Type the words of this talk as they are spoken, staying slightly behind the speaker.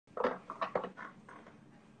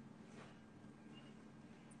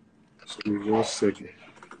Give me 1 second.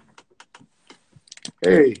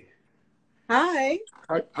 Hey. Hi.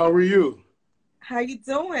 How are you? How you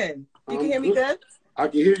doing? You can I'm hear me good? I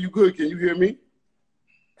can hear you good. Can you hear me?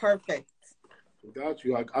 Perfect. Got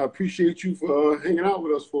you. I appreciate you for hanging out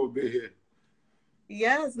with us for a bit here.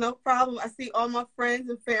 Yes, no problem. I see all my friends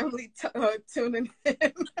and family tuning in.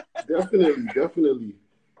 Definitely.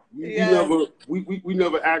 Yes. We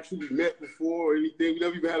never actually met before or anything. We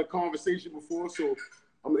never even had a conversation before. So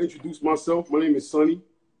I'm gonna introduce myself. My name is Sonny.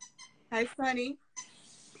 Hi, Sonny.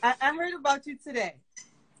 I heard about you today.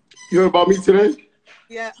 You heard about me today?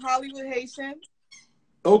 Yeah, Hollywood Haitian.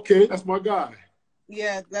 Okay, that's my guy.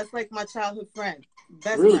 Yeah, that's like my childhood friend.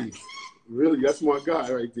 Best Really? friend. Really? That's my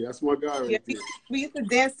guy right there. That's my guy right Yeah, there. we used to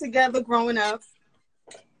dance together growing up.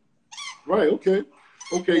 Right, okay.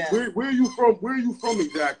 Okay, Yeah. where are you from? Where are you from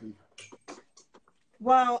exactly?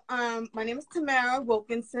 Well, my name is Tamara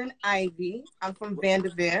Wilkinson Ivey. I'm from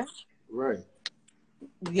Vanderveer. Right.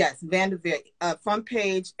 Yes, Vanderveer, front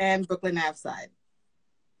page and Brooklyn Ave side.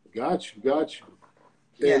 Got you.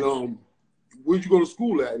 Yes. And where'd you go to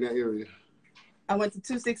school at in that area? I went to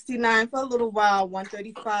 269 for a little while,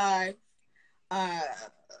 135,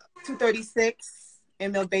 236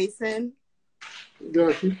 in Mill Basin.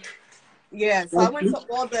 Got you. Yeah, so I went to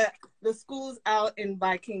all the schools out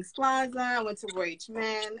by Kings Plaza. I went to Roy H.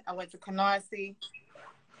 Mann. I went to Canarsie.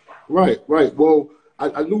 Right. Well,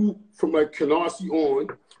 I knew from like Canarsie on,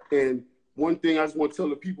 and one thing I just want to tell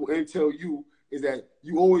the people and tell you is that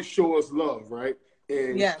you always show us love, right?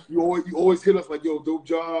 And yeah, you always hit us like, yo, dope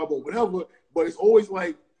job or whatever. But it's always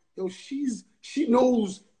like, yo, she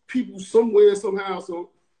knows people somewhere, somehow. So,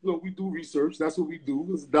 we do research. That's what we do.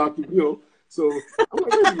 It's a document, So I'm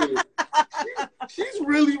like, wait a minute. She's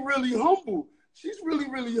really, really humble. She's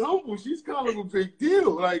kind of a big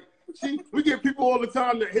deal. Like, we get people all the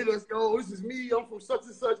time that hit us, yo, this is me. I'm from such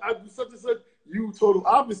and such. I do such and such. You total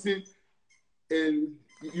opposite. And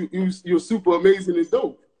you're super amazing and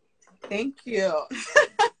dope. Thank you.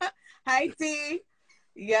 Hi, T.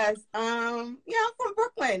 Yes. I'm from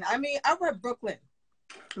Brooklyn. I mean, I rep Brooklyn.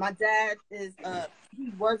 My dad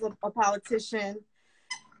he was a politician,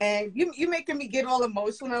 and you making me get all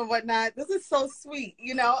emotional and whatnot. This is so sweet,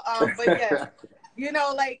 But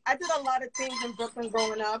yeah, like I did a lot of things in Brooklyn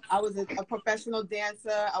growing up. I was a professional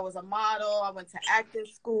dancer. I was a model. I went to acting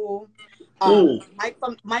school. Mike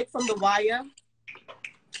from The Wire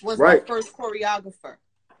was my first choreographer.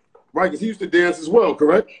 Right, because he used to dance as well,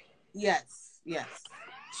 correct? Yes.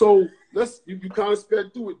 So you kind of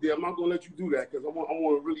sped through it there. I'm not gonna let you do that because I want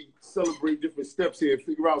to really celebrate different steps here and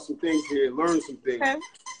figure out some things here and learn some things. Okay.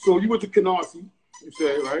 So you went to Canarsie, you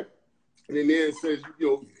said, right? And then there it says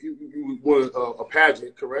you won a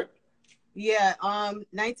pageant, correct? Yeah.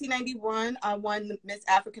 1991, I won Miss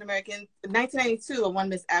African American. 1992, I won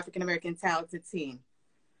Miss African American Talented Teen.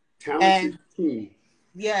 Talented Teen.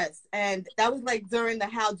 Yes, and that was like during the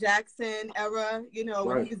Hal Jackson era,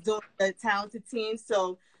 when he was doing the Talented Teen.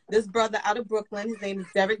 So this brother out of Brooklyn, his name is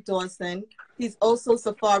Derek Dawson. He's also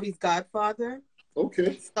Safari's godfather.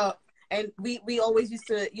 Okay. So, and we always used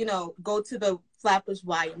to, go to the FLATBUSH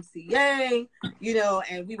YMCA,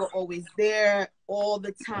 and we were always there all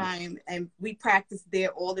the time, and we practiced there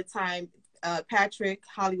all the time. Patrick,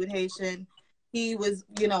 Hollywood Haitian, he was,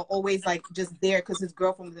 always like just there because his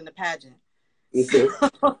girlfriend was in the pageant. Okay.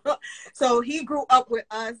 So he grew up with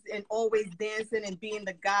us and always dancing and being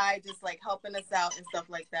the guy, just like helping us out and stuff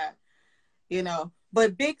like that,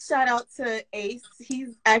 But big shout out to Ace.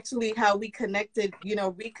 He's actually how we reconnected.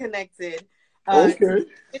 Okay.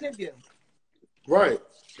 Interview. Right.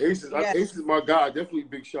 Ace is my guy. Definitely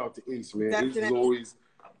big shout out to Ace, man. Definitely. Ace is always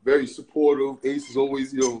very supportive. Ace is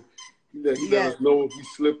always, he let us know if we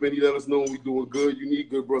slipping. He let us know when we doing good. You need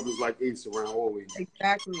good brothers like Ace around always.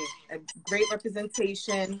 Exactly. A great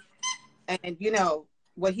representation. And,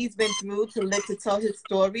 what he's been through to live to tell his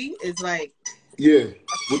story is like. Yeah.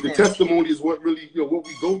 With the testimony is what really, what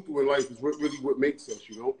we go through in life is what makes us,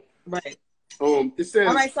 Right. It says.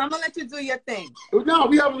 All right, so I'm going to let you do your thing. No,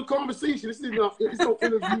 we having a conversation. It's no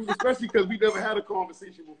interview, especially because we never had a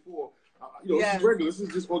conversation before. This is regular. This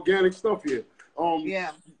is just organic stuff here.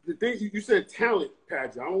 The things you said, talent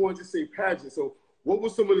pageant. I don't want to just say pageant. So what were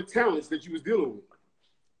some of the talents that you was dealing with?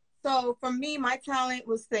 So for me, my talent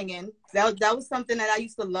was singing. That was something that I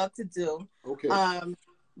used to love to do. Okay.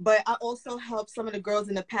 But I also helped some of the girls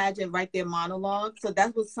in the pageant write their monologue. So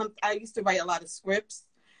that was I used to write a lot of scripts.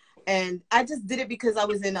 And I just did it because I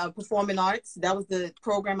was in performing arts. That was the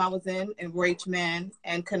program I was in Roy H. Mann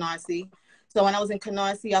and Canarsie. So when I was in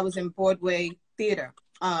Canarsie, I was in Broadway theater.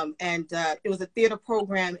 It was a theater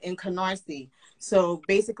program in Canarsie. So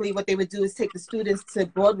basically what they would do is take the students to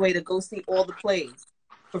Broadway to go see all the plays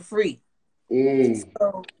for free.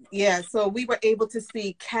 So, yeah, so we were able to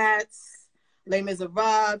see Cats, Les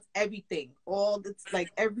Miserables, everything.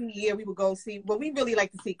 Like every year we would go see, well, we really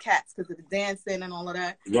like to see Cats because of the dancing and all of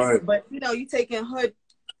that. Right. But, you know, you taking hood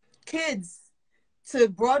kids to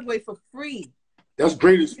Broadway for free. That's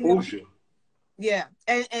great exposure. You know? Yeah.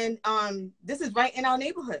 And this is right in our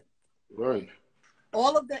neighborhood. Right.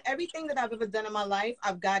 Everything that I've ever done in my life,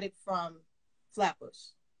 I've got it from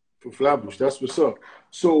FLATBUSH. From FLATBUSH, that's what's up.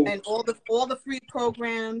 So and all the free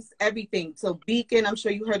programs, everything. So Beacon, I'm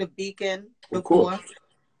sure you heard of Beacon before. Of course.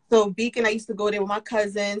 So Beacon, I used to go there with my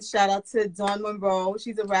cousins. Shout out to Dawn Monroe,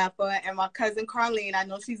 she's a rapper, and my cousin Carlene. I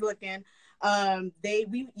know she's looking.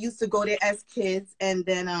 We used to go there as kids, and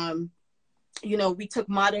then you know, we took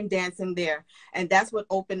modern dancing there, and that's what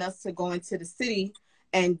opened us to going to the city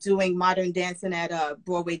and doing modern dancing at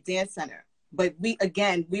Broadway Dance Center. But we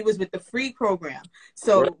was with the free program.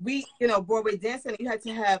 So right. we, you know, Broadway Dance Center, you had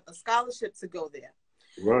to have a scholarship to go there.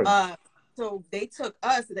 Right. So they took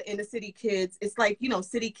us, the inner city kids. It's like, you know,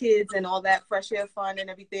 city kids and all that, fresh air fun and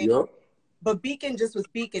everything. Yep. But Beacon just was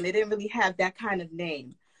Beacon. It didn't really have that kind of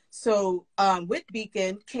name. So with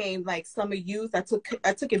Beacon came like summer youth. I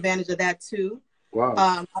took advantage of that too.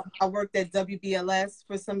 Wow. I worked at WBLS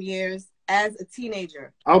for some years as a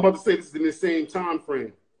teenager. I was about to say this is in the same time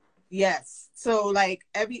frame. Yes. So like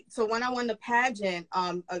when I won the pageant,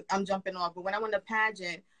 I'm jumping off, but when I won the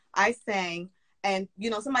pageant, I sang, and you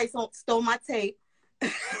know, somebody stole my tape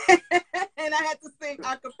and I had to sing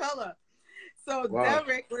a cappella. So wow.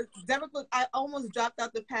 Derek was, I almost dropped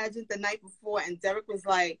out the pageant the night before, and Derek was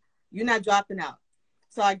like, "You're not dropping out."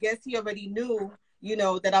 So I guess he already knew, you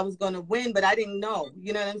know, that I was going to win, but I didn't know,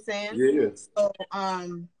 you know what I'm saying? Yeah. So,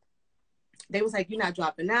 they was like, "You're not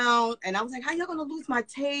dropping out." And I was like, "How y'all gonna lose my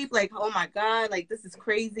tape? Like, oh my God, like this is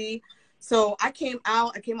crazy." So I came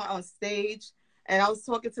out on stage, and I was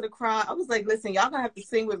talking to the crowd. I was like, "Listen, y'all gonna have to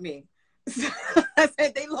sing with me." I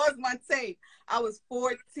said, "They lost my tape." I was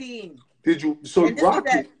 14. Did you? So and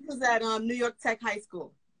this was at New York Tech High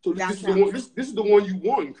School. So this is the one you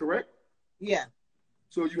won, correct? Yeah.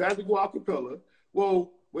 So you had to go a cappella.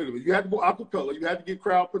 Well, wait a minute. You had to go a cappella. You had to get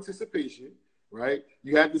crowd participation, right?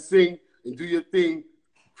 You had to sing and do your thing,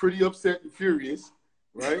 Pretty Upset and Furious,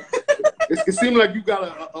 right? it seemed like you got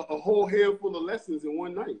a whole handful of lessons in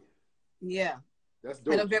one night. Yeah. That's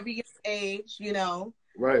dope. At a very young age, you know.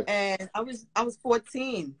 Right. And I was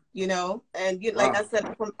 14, you know, and like I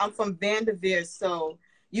said, I'm from Vanderveer, so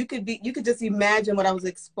you could just imagine what I was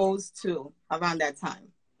exposed to around that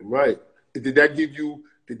time. Right. Did that give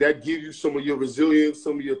you some of your resilience,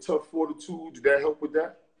 some of your tough fortitude? Did that help with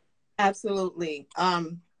that? Absolutely.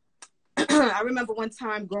 I remember one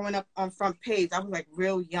time growing up on Front Page, I was like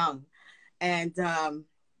real young, and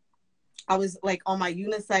I was like on my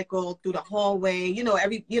unicycle through the hallway. You know,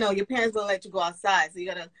 your parents don't let you go outside, so you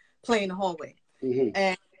gotta play in the hallway. Mm-hmm.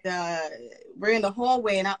 And we're in the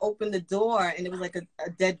hallway, and I opened the door, and it was like a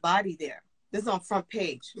dead body there. This is on Front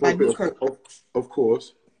Page by Newkirk. Of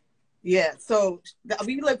course. Yeah. So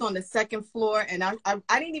we lived on the second floor, and I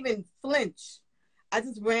didn't even flinch. I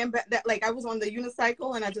just ran back. Like I was on the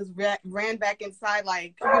unicycle, and I just ran back inside,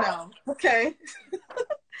 like, you know, okay.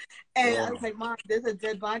 And I was like, "Mom, there's a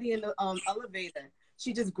dead body in the elevator."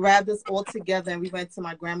 She just grabbed us all together, and we went to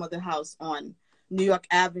my grandmother's house on New York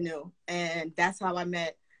Avenue, and that's how I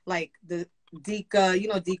met like the Dika. You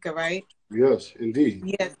know Dika, right? Yes, indeed.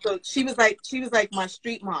 Yeah. So she was like my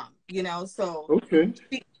street mom, you know. So okay.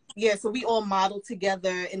 Yeah. So we all modeled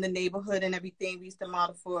together in the neighborhood and everything. We used to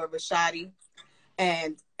model for Rashadi.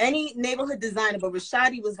 And any neighborhood designer, but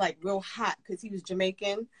Rashadi was like real hot because he was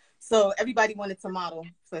Jamaican. So everybody wanted to model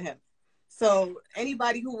for him. So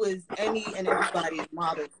anybody who was everybody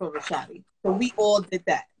modeled for Rashadi. So we all did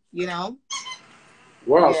that, you know?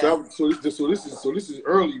 Wow. Yeah. So this is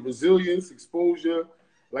early resilience, exposure.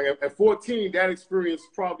 Like at 14, that experience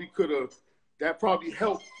probably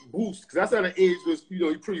helped boost, because that's at an age where, you know,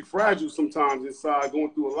 you're pretty fragile sometimes inside,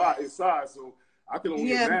 going through a lot inside. So I can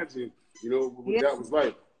only imagine, you know, what that was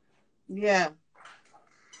like. Yeah.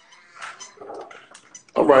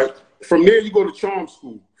 All right. From there, you go to charm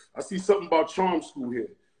school. I see something about charm school here.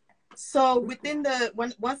 So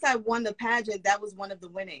once I won the pageant, that was one of the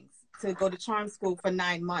winnings, to go to charm school for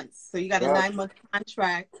 9 months. So you got a 9-month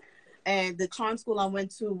contract. And the charm school I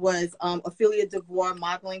went to was Ophelia DeVore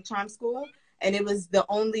Modeling Charm School. And it was the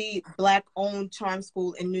only Black-owned charm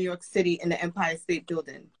school in New York City in the Empire State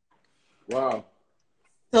Building. Wow.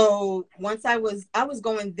 So once I was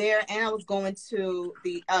going there, and I was going to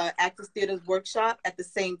the Actors Theater's workshop at the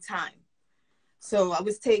same time. So I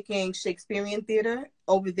was taking Shakespearean theater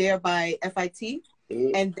over there by FIT,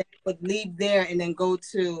 and then would leave there and then go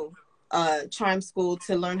to charm school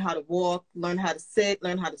to learn how to walk, learn how to sit,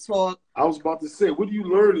 learn how to talk. I was about to say, what do you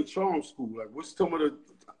learn in charm school? Like, what's some of the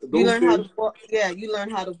you learn how to walk? Yeah, you learn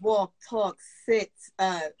how to walk, talk, sit,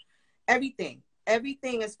 everything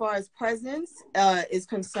as far as presence is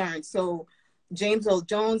concerned. So James Earl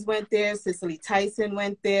Jones went there, Cicely Tyson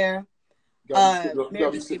went there. You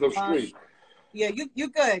gotta be sitting up straight. Yeah, you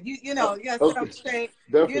good. You know, you gotta sit up straight.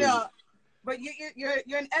 Definitely. You know, but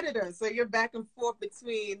you're an editor, so you're back and forth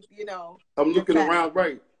between, you know. I'm looking around,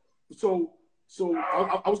 right? So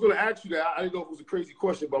I was going to ask you that. I didn't know if it was a crazy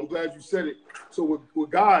question, but I'm glad you said it. So with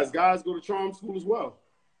guys go to charm school as well?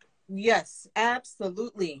 Yes,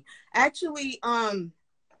 absolutely. Actually,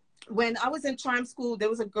 when I was in charm school, there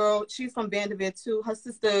was a girl. She's from Vanderbilt too. Her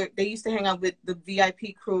sister, they used to hang out with the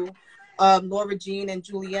VIP crew, Laura Jean and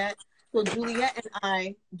Juliet. So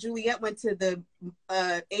Juliet went to the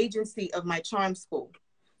agency of my charm school.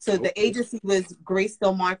 So the agency was Grace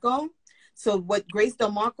Del Marco. So what Grace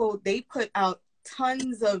Del Marco, they put out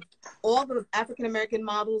tons of all the African-American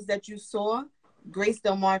models that you saw. Grace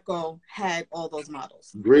Del Marco had all those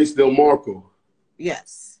models. Grace Del Marco.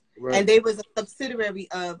 Yes. Right. And they was a subsidiary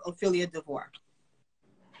of Ophelia DeVore.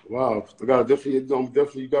 Wow, I got definitely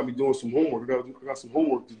you got me doing some homework. I got some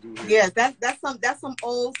homework to do here. Yes, that's some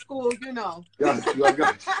old school, you know. Got you. I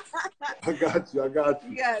got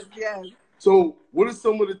you. Yes. So, what are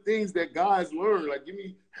some of the things that guys learn? Like,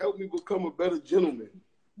 help me become a better gentleman.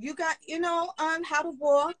 You got, how to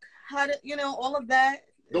walk, how to, all of that.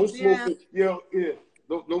 Don't smoke. Yeah.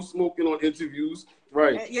 No smoking on interviews.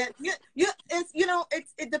 Right. Yeah.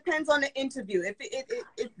 It depends on the interview. If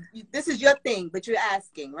this is your thing, but you're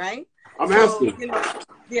asking, right? I'm asking.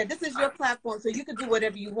 This is your platform, so you can do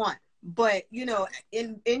whatever you want. But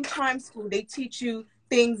in charm school, they teach you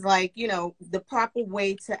things like the proper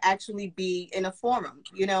way to actually be in a forum.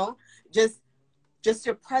 Just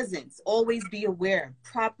your presence. Always be aware.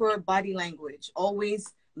 Proper body language.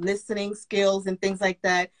 Always listening skills and things like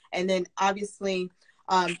that. And then obviously.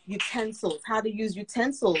 Utensils, how to use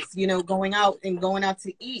utensils, going out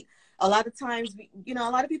to eat. A lot of times, a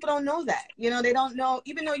lot of people don't know that. They don't know,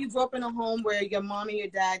 even though you grew up in a home where your mom and your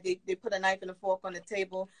dad, they put a knife and a fork on the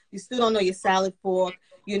table, you still don't know your salad fork,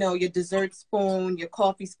 your dessert spoon, your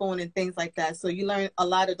coffee spoon, and things like that. So you learn a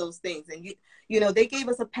lot of those things. And, they gave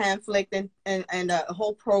us a pamphlet and a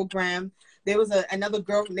whole program. There was another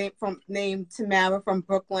girl named Tamara from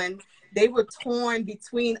Brooklyn. They were torn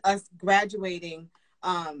between us graduating.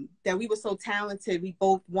 That we were so talented, we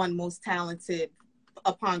both won most talented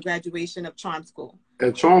upon graduation of charm school.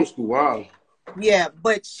 At charm school, wow. Yeah,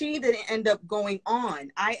 but she didn't end up going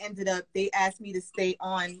on. They asked me to stay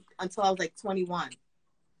on until I was like 21.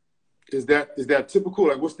 Is that typical?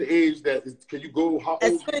 Like, what's the age can you go? How old?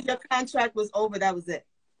 As soon as your contract was over, that was it.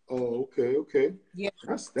 Oh, okay. Yeah.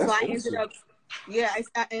 That's so I awesome.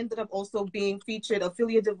 I ended up also being featured.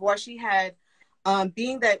 Ophelia DeVore, she had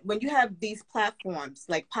being that when you have these platforms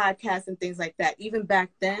like podcasts and things like that, even back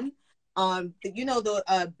then, the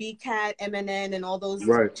BCAT, MNN, and all those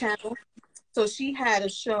channels. So she had a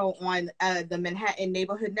show on the Manhattan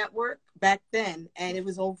Neighborhood Network back then, and it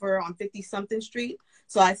was over on 50-something Street.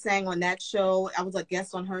 So I sang on that show. I was a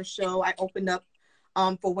guest on her show. I opened up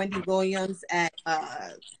for Wendy Williams at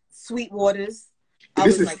Sweetwater's.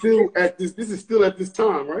 This is still at this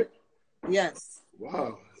time, right? Yes.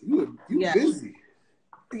 Wow. You busy.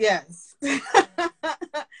 Yes.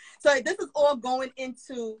 So this is all going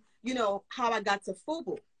into, how I got to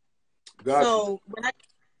FUBU. Gotcha. So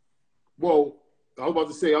I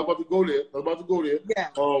was about to go there. Yeah.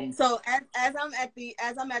 So as I'm at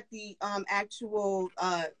the actual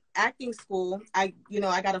acting school, I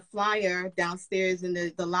got a flyer downstairs in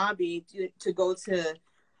the lobby to go to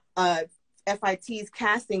FIT's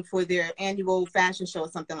casting for their annual fashion show or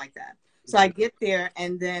something like that. So I get there,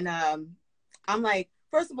 and then I'm like,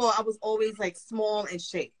 first of all, I was always like small in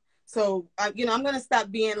shape. So, I'm going to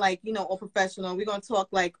stop being like, all professional. We're going to talk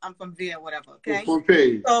like I'm from Veer or whatever, okay?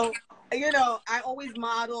 So, I always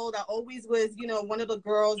modeled. I always was, one of the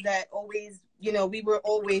girls that always, we were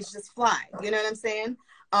always just fly. You know what I'm saying?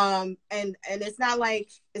 And it's not like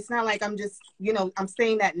I'm just, I'm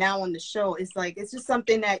saying that now on the show. It's like, it's just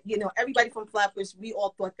something that, everybody from FLATBUSH, we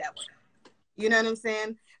all thought that way. You know what I'm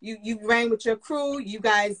saying? You ran with your crew. You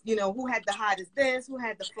guys, who had the hottest this, who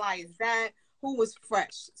had the flyest that, who was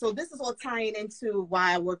fresh. So this is all tying into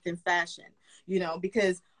why I worked in fashion. you know,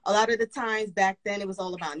 because a lot of the times back then it was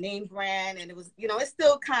all about name brand, and it was, you know, it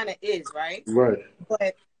still kind of is, right? Right.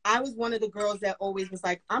 But I was one of the girls that always was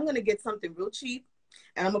like, I'm going to get something real cheap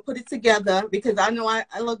and I'm going to put it together because I know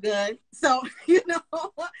I look good. So, you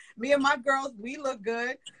know, me and my girls, we look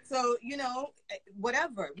good. So, you know,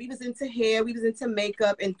 whatever. We was into hair, we was into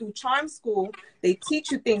makeup, and through charm school, they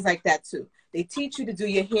teach you things like that too. They teach you to do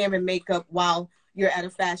your hair and makeup while you're at a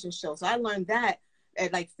fashion show. So I learned that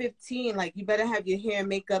at like 15, like you better have your hair and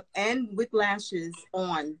makeup and with lashes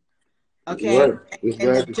on. Okay. Right. Exactly.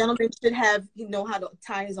 And the gentleman should have, you know, how to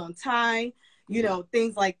tie his own tie, you know,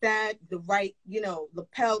 things like that. The right, you know,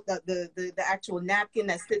 lapel, the actual napkin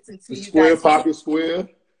that sits into the you square guys. Pocket square.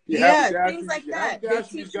 Yeah, things like that.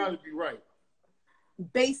 It's got to be right.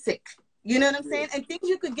 Basic. You know what I'm saying? And things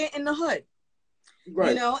you could get in the hood. Right.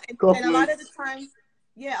 You know, and a lot of the times,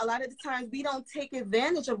 a lot of the times we don't take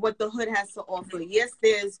advantage of what the hood has to offer. Yes,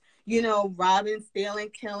 there's, you know, robbing, stealing,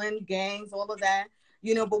 killing, gangs, all of that.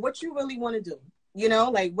 You know, but what you really want to do, you know,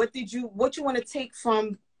 like what you want to take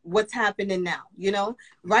from what's happening now, you know,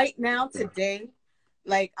 right now, today,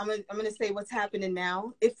 like I'm gonna say what's happening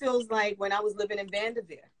now. It feels like when I was living in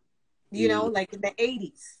Vanderveer, you know, like in the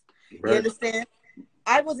 80s. Right. You understand?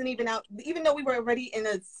 I wasn't even out, even though we were already in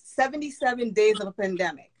a 77 days of a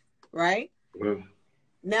pandemic, right?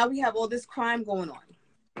 Now we have all this crime going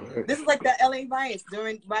on. This is like the LA riots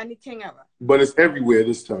during Rodney King era. But it's everywhere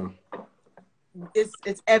this time.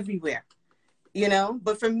 It's everywhere, you know.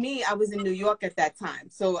 But for me, I was in New York at that time,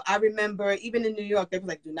 so I remember even in New York they were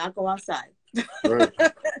like, do not go outside. Right.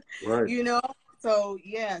 Right. You know, so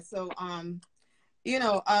yeah, so you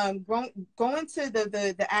know, going to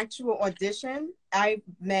the actual audition, I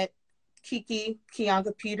met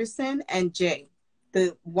Kianga Peterson and Jay,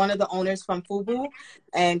 one of the owners from FUBU,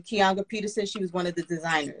 and Kianga Peterson, she was one of the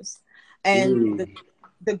designers. And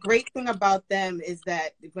the great thing about them is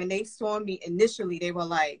that when they saw me initially, they were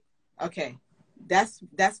like, okay, that's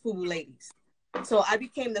FUBU Ladies. So I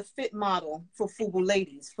became the fit model for FUBU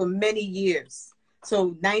Ladies for many years.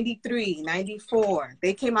 So 93, 94,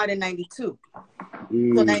 they came out in 92.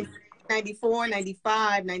 So 94,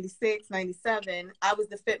 95, 96, 97, I was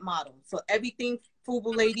the fit model. So everything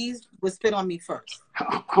FUBU Ladies was fit on me first.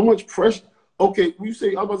 How much pressure? Okay, when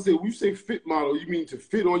you say fit model, you mean to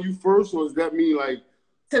fit on you first, or does that mean like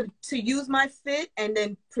to use my fit and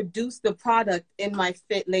then produce the product in my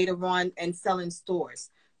fit later on and sell in stores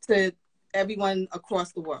to everyone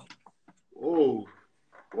across the world? Oh,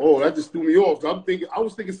 that just threw me off. I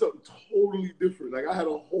was thinking something totally different. Like I had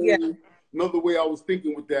a whole another way I was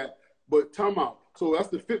thinking with that. But time out. So that's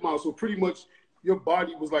the fit model. So pretty much your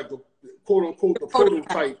body was like the quote unquote the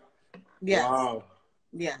prototype. Yes. Wow.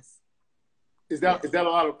 Yes. Is that a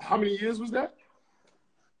lot of, how many years was that?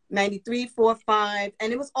 93, 4, 5,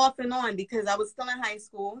 and it was off and on because I was still in high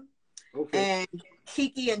school. Okay. And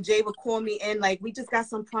Kiki and Jay would call me in like, we just got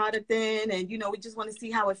some product in, and you know, we just want to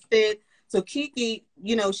see how it fit. So Kiki,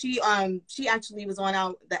 you know, she actually was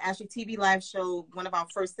on the Ashley TV live show, one of our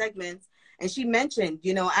first segments, and she mentioned,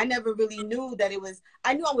 you know, I never really knew that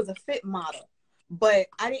I knew I was a fit model, but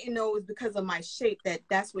I didn't know it was because of my shape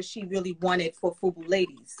that's what she really wanted for FUBU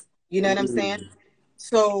Ladies. You know what I'm saying?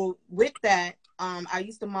 So with that, I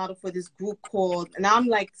used to model for this group called, and I'm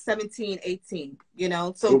like 17, 18, you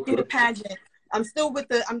know, so through the pageant, I'm still with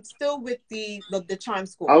the charm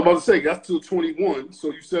school. I was about to say, that's till 21,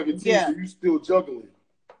 so you're 17, so you still juggling.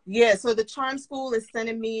 Yeah, so the charm school is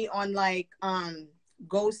sending me on like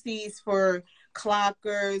go-sees for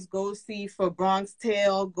clockers, go-see for Bronx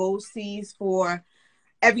Tale, go-sees for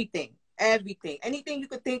everything. Anything you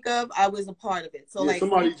could think of, I was a part of it. So like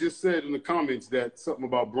somebody just said in the comments that something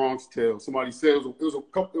about Bronx Tale. Somebody said it was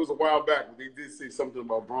a while back, but they did say something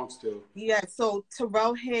about Bronx Tale. Yeah, so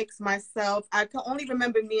Terrell Hicks, myself, I can only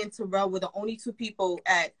remember me and Terrell were the only two people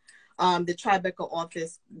at the Tribeca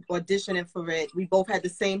office auditioning for it. We both had the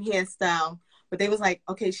same hairstyle, but they was like,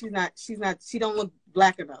 okay, she don't look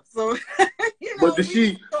black enough. So you know, but did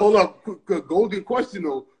she hold up, golden question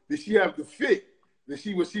though, did she have the fit? Well,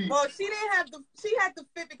 she had the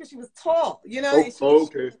fit because she was tall, you know.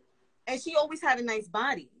 And she always had a nice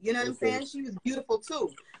body, you know what I'm saying? She was beautiful too,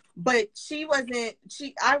 but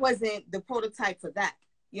I wasn't the prototype for that.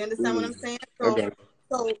 You understand what I'm saying?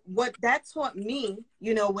 So what that taught me,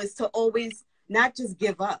 you know, was to always not just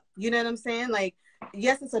give up. You know what I'm saying? Like,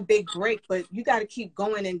 yes, it's a big break, but you got to keep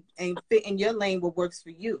going and fit in your lane what works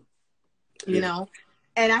for you, you know.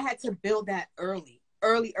 And I had to build that early.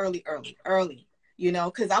 You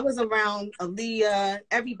know, because I was around Aaliyah,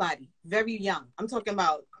 everybody, very young. I'm talking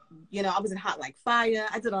about, you know, I was in Hot Like Fire.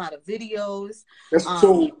 I did a lot of videos.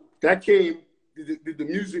 So that came, did the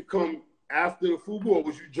music come after the FUBU, or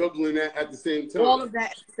was you juggling that at the same time? All of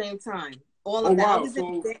that at the same time. All of oh, that. Wow.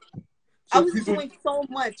 I was doing so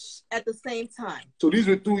much at the same time. So these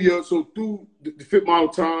were through the Fit Model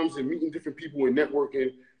Times and meeting different people and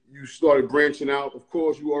networking, you started branching out. Of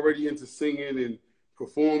course, you were already into singing and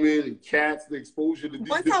performing and cats, the exposure to these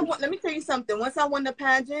let me tell you something. Once I won the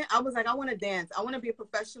pageant, I was like, I want to dance. I want to be a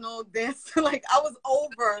professional dancer. Like I was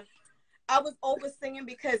over singing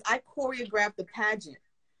because I choreographed the pageant.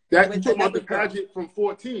 You talking about the pageant from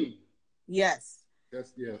 14? Yes.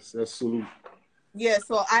 That's salute. Yeah,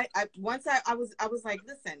 so I was like,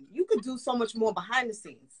 listen, you could do so much more behind the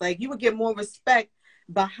scenes. Like you would get more respect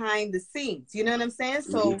behind the scenes. You know what I'm saying?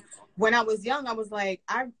 So when I was young, I was like,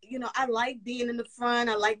 I like being in the front.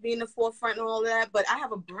 I like being in the forefront and all of that, but I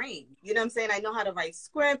have a brain. You know what I'm saying? I know how to write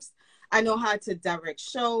scripts. I know how to direct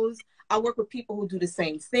shows. I work with people who do the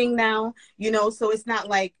same thing now, so it's not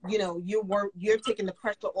like, you're taking the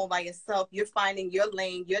pressure all by yourself. You're finding your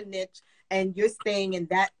lane, your niche, and you're staying in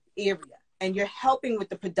that area. And you're helping with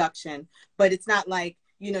the production, but it's not like,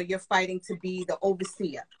 you're fighting to be the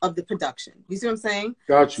overseer of the production. You see what I'm saying?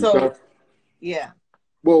 Got you. So, yeah.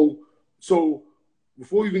 Well, so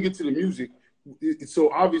before we even get to the music,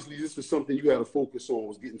 so obviously this was something you had to focus on,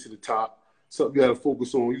 was getting to the top. Something you had to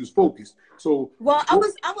focus on. You was focused. So, well, I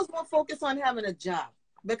was more focused on having a job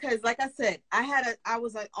because, like I said, I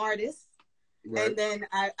was an artist, right. And then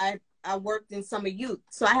I worked in summer youth,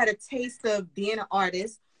 so I had a taste of being an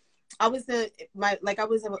artist. I was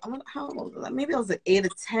how old was I? Maybe I was like 8 or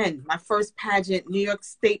 10. My first pageant, New York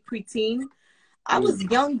State preteen. I was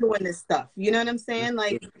young doing this stuff. You know what I'm saying?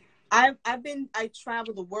 Like I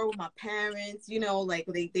traveled the world with my parents, like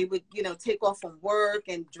they would, take off from work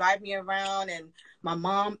and drive me around. And my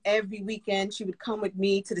mom, every weekend, she would come with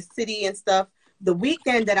me to the city and stuff. The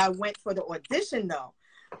weekend that I went for the audition though,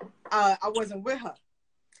 I wasn't with her.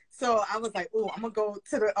 So I was like, oh, I'm going to go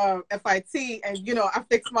to the FIT and, I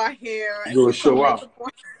fixed my hair. You're going to show out.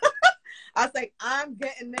 I was like, I'm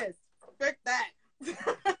getting this. Fix that.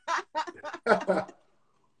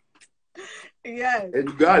 Yes. And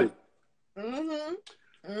you got it.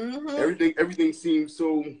 Mm-hmm. Mm-hmm. Everything seems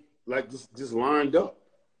so like just lined up.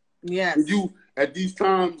 Yes. And you, at these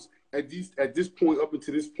times, at this point, up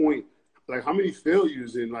until this point, like how many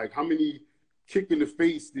failures and like how many kick in the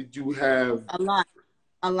face did you have? A lot.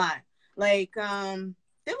 Like, there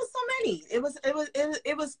was so many.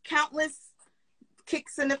 It was countless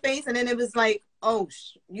kicks in the face. And then it was like, oh,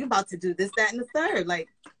 you about to do this, that, and the third. Like,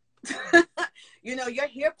 your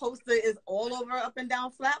hair poster is all over up and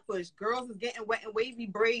down Flatbush. Girls is getting wet and wavy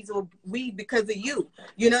braids or weave because of you.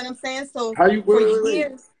 You know what I'm saying? So how you for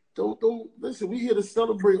years. Don't listen, we here to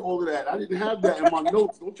celebrate all of that. I didn't have that in my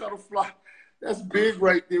notes. Don't try to fly. That's big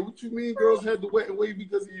right there. What you mean girls had the wet and wavy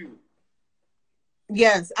because of you?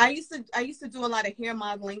 Yes, I used to do a lot of hair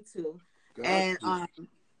modeling too, and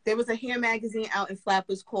there was a hair magazine out in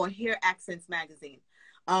Flatbush called Hair Accents Magazine.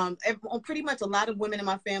 Pretty much a lot of women in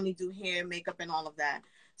my family do hair, makeup, and all of that.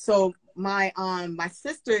 So my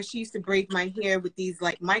sister, she used to braid my hair with these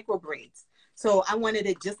like micro braids. So I wanted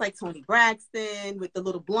it just like Toni Braxton with the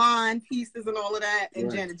little blonde pieces and all of that, and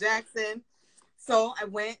right. Janet Jackson. So I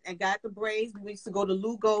went and got the braids. We used to go to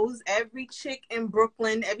Lugo's. Every chick in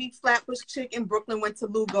Brooklyn, every Flatbush chick in Brooklyn went to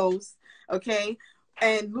Lugo's, okay?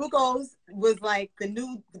 And Lugo's was like the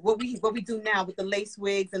new, what we do now with the lace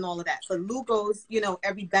wigs and all of that. So Lugo's,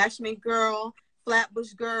 every Bashment girl,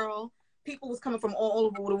 Flatbush girl, people was coming from all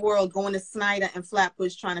over the world going to Snyder and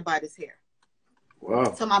Flatbush trying to buy this hair.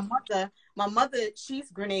 Wow. So my mother,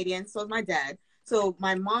 she's Grenadian, so is my dad. So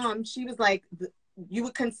my mom, she was like, you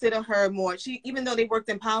would consider her more, even though they worked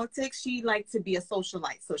in politics, she liked to be a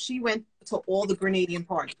socialite. So she went to all the Grenadian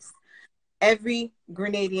parties. Every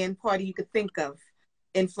Grenadian party you could think of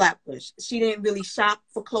in Flatbush. She didn't really shop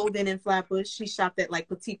for clothing in Flatbush. She shopped at like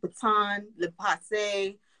Petit Patin, Le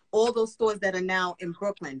Passé, all those stores that are now in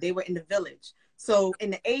Brooklyn. They were in the Village. So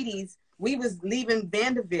in the 80s, we was leaving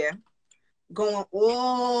Vanderveer, going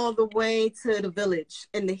all the way to the Village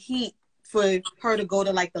in the heat for her to go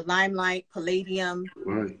to like the Limelight, Palladium.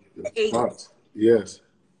 Right. Yes.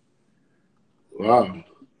 Wow.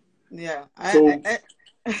 Yeah.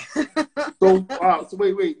 Wow. So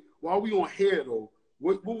wait. While we on hair though,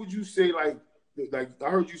 what would you say like I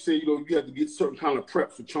heard you say, you had to get certain kind of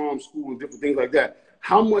prep for charm school and different things like that.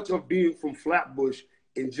 How much of being from Flatbush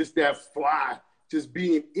and just that fly, just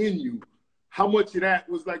being in you, how much of that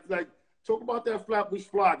was like talk about that Flatbush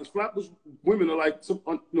fly, because Flatbush women are like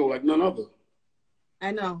like none other.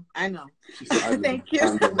 I know. Said, I know. Thank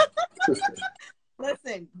you.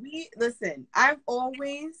 Listen, I've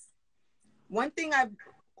always, one thing I've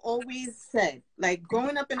always said, like,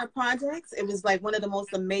 growing up in the projects, it was like one of the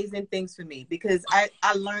most amazing things for me, because I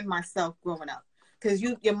learned myself growing up. Because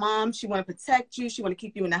your mom, she want to protect you, she want to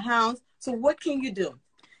keep you in the house. So what can you do?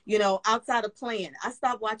 You know, outside of playing. I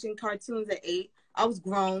stopped watching cartoons at 8. I was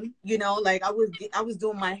grown, you know, like I was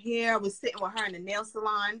doing my hair. I was sitting with her in the nail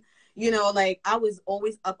salon, you know, like I was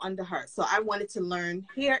always up under her. So I wanted to learn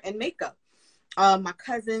hair and makeup. My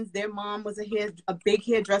cousins, their mom was a big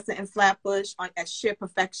hairdresser in Flatbush at Sheer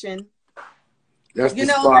Perfection. That's the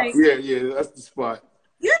spot. Like, yeah, that's the spot.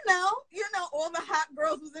 You know, all the hot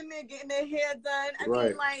girls was in there getting their hair done. I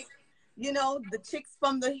mean, like, you know, the chicks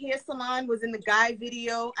from the hair salon was in the guy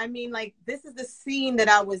video. I mean, like, this is the scene that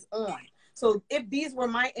I was on. So if these were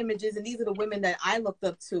my images and these are the women that I looked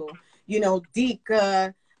up to, you know,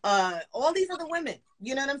 Dika, all these other women,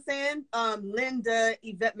 you know what I'm saying? Linda,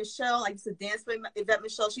 Yvette Michelle, I used to dance with Yvette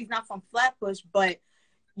Michelle. She's not from Flatbush, but,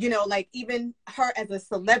 you know, like even her as a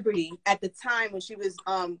celebrity at the time when she was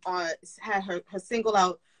had her single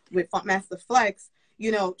out with Master Flex,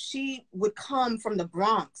 you know, she would come from the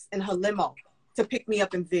Bronx in her limo to pick me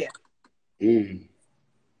up in Veer. You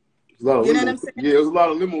know what I'm saying? Yeah, there's a lot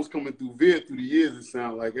of limos coming through Veer through the years, it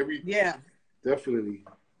sounds like. Definitely.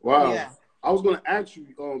 Wow. Yeah. I was going to ask you,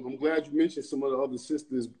 I'm glad you mentioned some of the other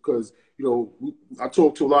sisters because, you know, I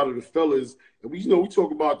talk to a lot of the fellas, and we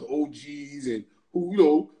talk about the OGs and who, you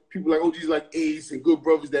know, people like OGs like Ace and good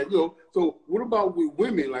brothers that, you know. So what about with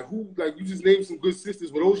women? Like who, like you just named some good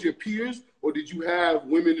sisters. Were those your peers, or did you have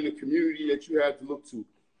women in the community that you had to look to?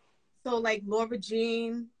 So like Laura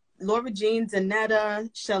Jean, Zanetta,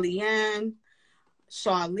 Shelly Ann,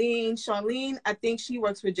 Charlene, I think she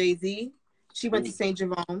works for Jay-Z. She went to St.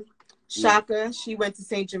 Jerome. Shaka, she went to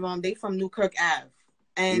St. Jerome. They from Newkirk Ave.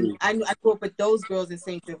 And I grew up with those girls in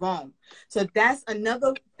St. Jerome. So that's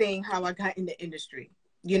another thing how I got in the industry.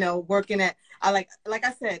 You know, working at, like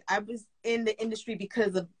I said, I was in the industry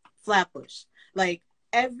because of Flatbush. Like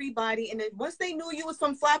everybody, and then once they knew you was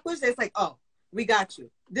from Flatbush, it's like, oh, we got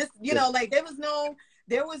you. This, you know, like there was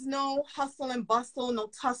no hustle and bustle, no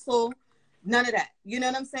tussle, none of that. You know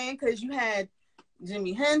what I'm saying? Because you had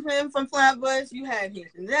Jimmy Henson from Flatbush, you had his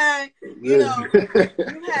and that, you know,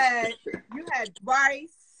 you had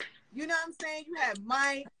Bryce, you know what I'm saying? You had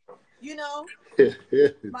Mike, you know, you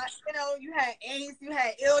had Ace, you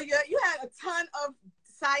had Ilya, you had a ton of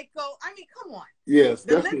Psycho. I mean, come on. Yes,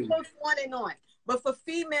 the list goes on and on. But for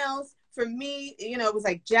females, for me, you know, it was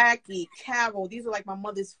like Jackie, Carol. These are like my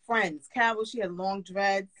mother's friends. Carol, she had long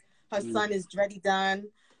dreads. Her son is Dreddy Dunn.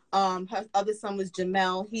 Her other son was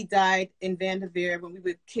Jamel. He died in Vanderveer when we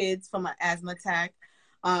were kids from an asthma attack.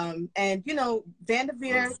 And, you know,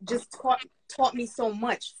 Vanderveer just taught me so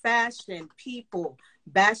much. Fashion, people,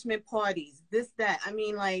 bashment parties, this, that. I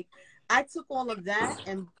mean, like, I took all of that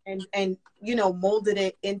and you know, molded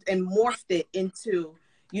it and morphed it into,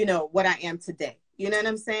 you know, what I am today. You know what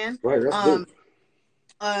I'm saying? Right, that's good.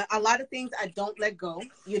 A lot of things I don't let go,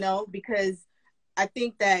 you know, because I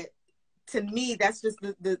think that to me, that's just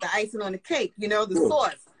the icing on the cake, you know, the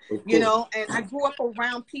sauce, you know, and I grew up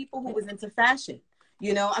around people who was into fashion.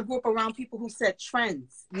 You know, I grew up around people who set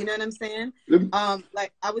trends. You know what I'm saying?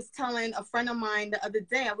 Like I was telling a friend of mine the other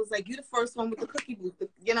day, I was like, you the first one with the cookie booth,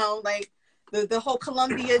 you know, like the whole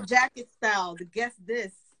Columbia jacket style, the guess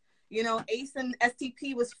this, you know, Ace and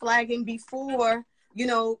STP was flagging before, you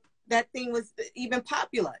know, that thing was even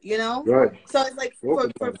popular, you know? Right. So it's like, for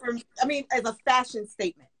I mean, as a fashion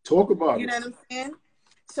statement. Talk about it. You know what I'm saying?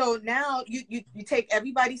 So now you take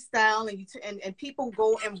everybody's style and people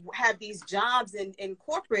go and have these jobs in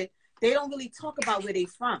corporate. They don't really talk about where they're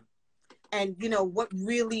from and, you know, what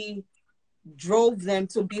really drove them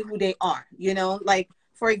to be who they are, you know? Like,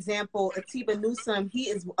 for example, Atiba Newsome,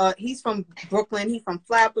 he's from Brooklyn. He's from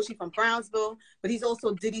Flatbush. He's from Brownsville. But he's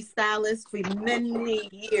also Diddy stylist for many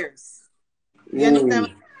years. You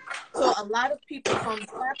understand? So a lot of people from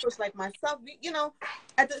Flatbush, like myself, you know,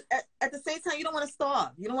 at the same time, you don't want to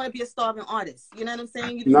starve. You don't want to be a starving artist. You know what I'm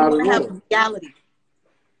saying? You want to have reality.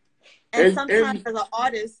 And sometimes as an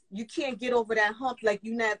artist, you can't get over that hump. Like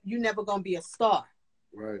you never gonna be a star.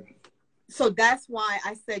 Right. So that's why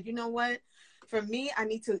I said, you know what? For me, I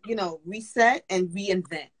need to, you know, reset and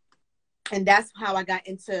reinvent. And that's how I got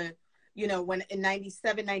into, you know, when in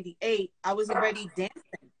 97, 98, I was already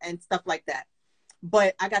dancing and stuff like that.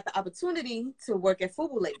 But I got the opportunity to work at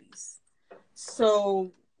FUBU Ladies.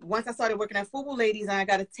 So once I started working at FUBU Ladies and I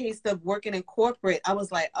got a taste of working in corporate, I was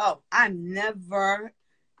like, oh, I'm never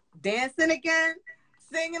dancing again,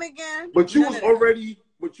 singing again. But you was already,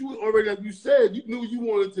 like you said, you knew you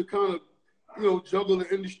wanted to kind of, you know, juggle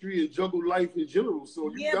the industry and juggle life in general.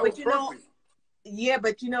 So that was perfect. Yeah,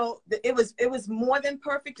 but you know, it was more than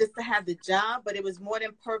perfect just to have the job, but it was more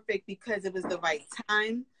than perfect because it was the right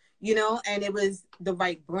time, you know, and it was the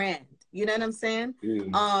right brand. You know what I'm saying?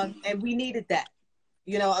 And we needed that.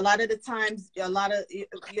 You know, a lot of the times, a lot of,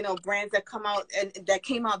 you know, brands that come out and that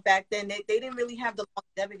came out back then, they didn't really have the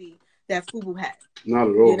longevity that FUBU had. Not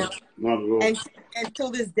at all. You know, not at all. And till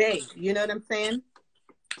this day, you know what I'm saying?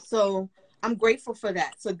 So I'm grateful for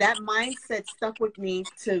that. So that mindset stuck with me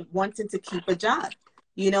to wanting to keep a job,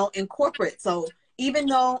 you know, in corporate. So even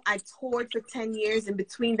though I toured for 10 years in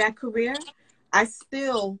between that career, I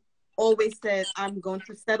still always said I'm going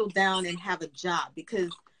to settle down and have a job, because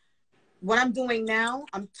what I'm doing now,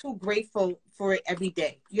 I'm too grateful for it every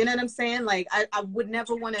day. You know what I'm saying? Like, I would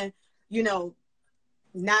never want to, you know,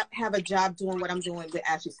 not have a job doing what I'm doing with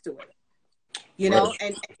Ashley Stewart, you know,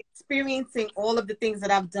 and experiencing all of the things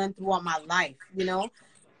that I've done throughout my life, you know.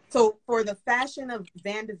 So for the fashion of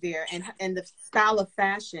Vanderveer and the style of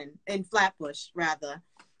fashion in FLATBUSH, rather,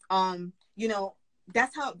 you know,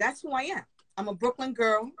 that's who I am. I'm a Brooklyn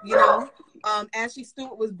girl, you know. Ashley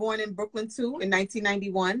Stewart was born in Brooklyn too in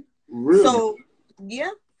 1991. Really? So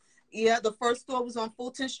yeah, the first store was on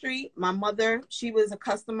Fulton Street. My mother, she was a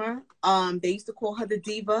customer. They used to call her the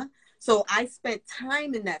diva. So I spent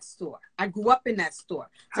time in that store. I grew up in that store.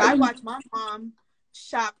 So I watched my mom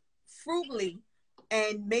shop frugally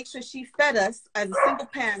and make sure she fed us as a single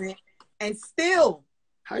parent and still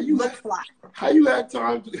look fly. How you had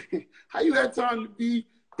time to be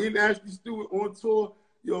in Ashley Stewart on tour?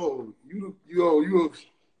 You were busy.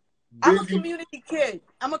 I'm a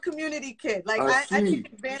community kid. Like I take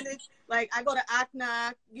advantage. Like I go to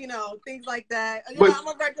Aknak, you know, things like that. You know, I'm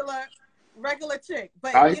a regular chick.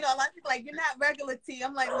 But you know, a lot of people like, you're not regular T.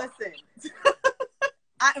 I'm like, listen,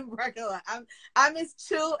 I'm regular. I'm as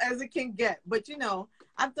chill as it can get. But you know,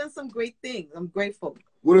 I've done some great things. I'm grateful.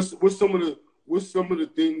 What's some of the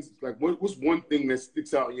things, like what's one thing that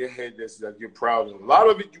sticks out in your head that's like you're proud of? A lot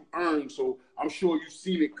of it you earned, so I'm sure you've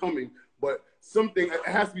seen it coming, but it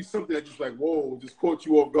has to be something that just like, whoa, just caught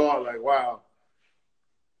you off guard, like, wow.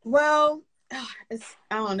 Well, I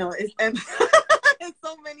don't know. It's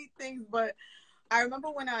so many things, but I remember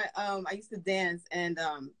when I used to dance, and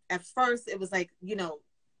at first it was like, you know,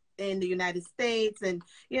 in the United States, and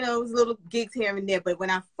you know, it was little gigs here and there. But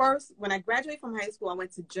when I graduated from high school, I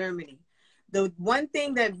went to Germany. The one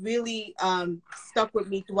thing that really stuck with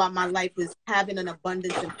me throughout my life is having an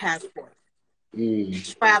abundance in passport,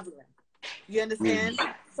 traveling. You understand?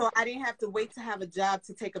 So I didn't have to wait to have a job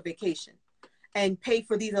to take a vacation and pay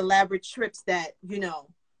for these elaborate trips that, you know,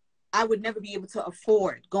 I would never be able to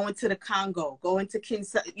afford. Going to the Congo, going to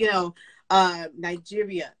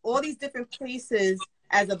Nigeria, all these different places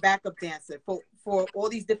as a backup dancer for all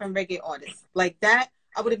these different reggae artists. Like that,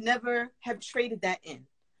 I would have never have traded that in.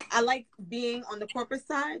 I like being on the corporate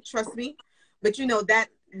side, trust me. But you know, that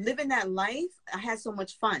living that life, I had so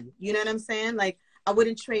much fun. You know what I'm saying? Like, I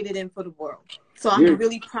wouldn't trade it in for the world. So I'm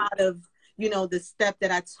really proud of, you know, the step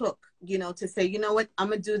that I took, you know, to say, you know what, I'm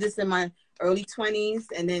going to do this in my early 20s.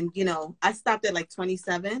 And then, you know, I stopped at like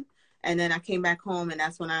 27. And then I came back home, and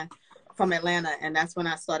that's when from Atlanta. And that's when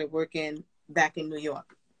I started working back in New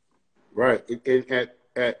York. Right. And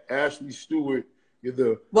at Ashley Stewart, we're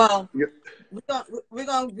gonna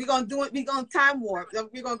do it. We're gonna time warp.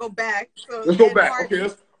 We're gonna go back. So let's go back. Okay,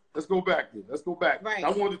 let's go back then. Let's go back. Right.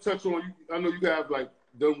 I wanted to touch on you. I know you have like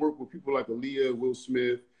done work with people like Aaliyah, Will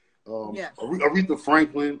Smith, Aretha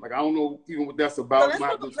Franklin. Like, I don't know even what that's about. Let's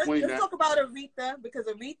talk about Aretha, because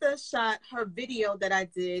Aretha shot her video that I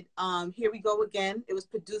did. Here We Go Again. It was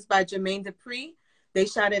produced by Jermaine Dupri. They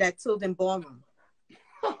shot it at Tilden Ballroom.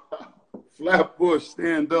 FLATBUSH,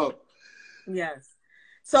 stand up. Yes.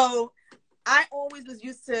 So I always was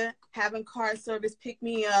used to having car service pick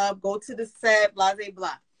me up, go to the set, blah, blah,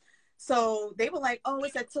 blah. So they were like, oh,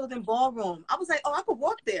 it's at Tilden Ballroom. I was like, oh, I could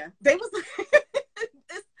walk there. They was like,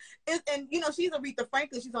 and you know, she's Aretha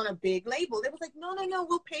Franklin. She's on a big label. They was like, no,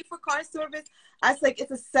 we'll pay for car service. I was like,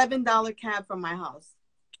 it's a $7 cab from my house.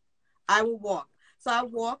 I will walk. So I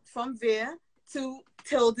walked from there to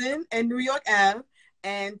Tilden and New York Ave,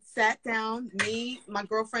 and sat down. Me, my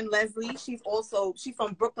girlfriend Leslie, she's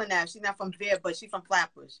from Brooklyn Ave. She's not from there, but she's from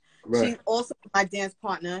FLATBUSH. Right. She's also my dance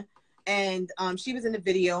partner, and she was in the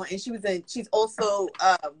video, and she's also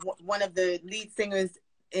one of the lead singers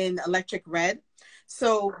in Electric Red.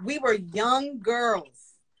 So we were young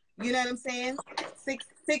girls, you know what I'm saying?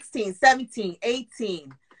 16, 17,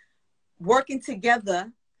 18, working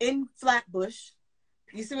together in FLATBUSH.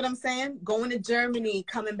 You see what I'm saying? Going to Germany,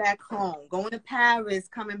 coming back home. Going to Paris,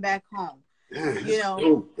 coming back home. Yeah, you know?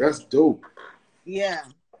 Dope. That's dope. Yeah.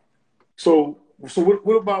 So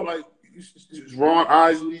what about, like, Ron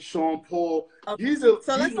Isley, Sean Paul. Okay. These are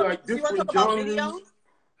So let's talk, like so you want to different talk about genres. videos?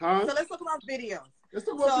 Huh? So let's talk about videos. Let's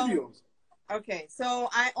talk about videos. Okay, so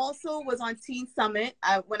I also was on Teen Summit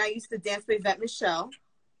when I used to dance with Yvette Michelle.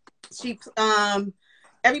 She,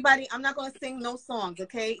 everybody, I'm not gonna sing no songs,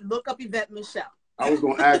 okay? Look up Yvette Michelle. I was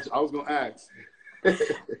gonna ask.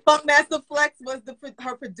 Funk Master Flex was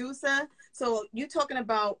her producer. So you talking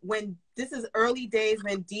about when this is early days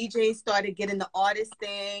when DJs started getting the artist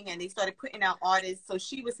thing and they started putting out artists. So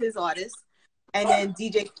she was his artist. And then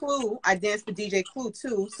DJ Clue, I danced with DJ Clue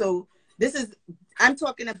too. So I'm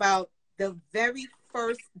talking about the very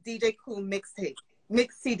first DJ Clue mix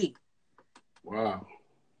CD. Wow.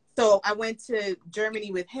 So I went to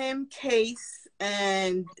Germany with him, Case,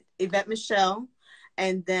 and Yvette Michelle.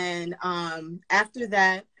 And then after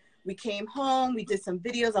that, we came home. We did some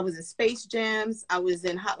videos. I was in Space Jams. I was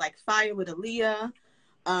in Hot Like Fire with Aaliyah.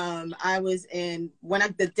 I was in,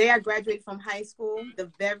 the day I graduated from high school,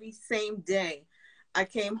 the very same day, I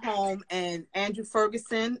came home and Andrew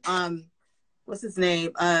Ferguson, what's his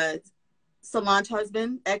name? Solange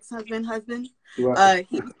ex-husband. right.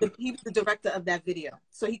 He was the director of that video.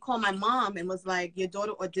 So he called my mom and was like, your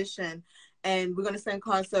daughter auditioned and we're going to send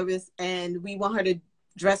car service and we want her to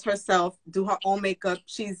dress herself, do her own makeup.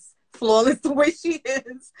 She's flawless the way she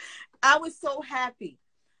is. I was so happy.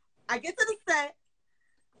 I get to the set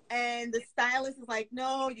and the stylist is like,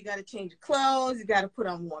 no, you got to change your clothes. You got to put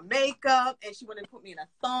on more makeup. And she wanted to put me in a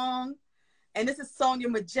thong. And this is Sonia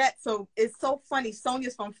Majette. So it's so funny.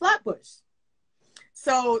 Sonia's from Flatbush.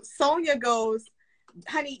 So Sonia goes,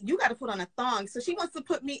 honey, you got to put on a thong. So she wants to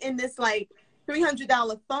put me in this like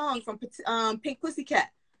 $300 thong from Pink Pussycat.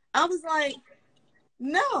 I was like,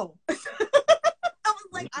 no. I was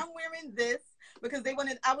like, I'm wearing this because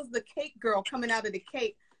I was the cake girl coming out of the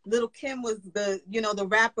cake. Little Kim was the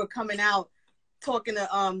rapper coming out talking to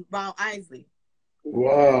Ron Isley.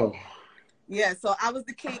 Wow. Yeah, so I was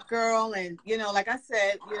the cake girl, and like I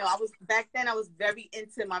said, I was back then. I was very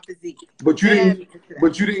into my physique. But you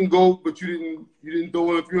didn't throw in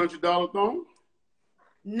a $300 thong.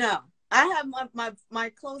 No, I have my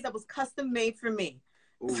clothes that was custom made for me.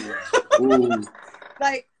 Ooh. Ooh.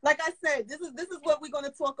 Like I said, this is what we're going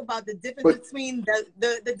to talk about, the difference between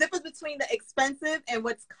the difference between the expensive and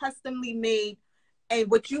what's customly made,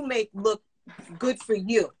 and what you make look good for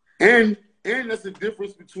you. And that's the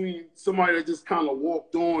difference between somebody that just kind of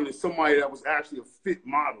walked on and somebody that was actually a fit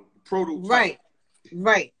model, prototype.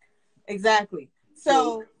 Right, exactly.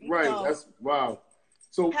 So that's wow.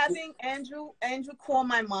 So having Andrew call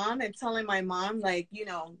my mom and telling my mom, like,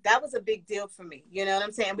 that was a big deal for me. You know what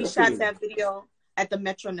I'm saying? We shot that video at the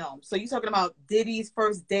Metronome. So you're talking about Diddy's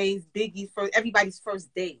first days, Biggie's everybody's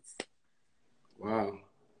first days. Wow.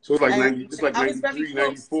 So it's like 93,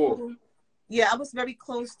 94. Yeah, I was very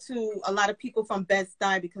close to a lot of people from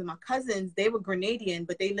Bed-Stuy because my cousins, they were Grenadian,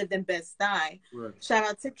 but they lived in Bed-Stuy. Right. Shout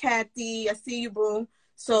out to Kathy. I see you, boo.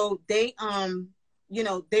 So they,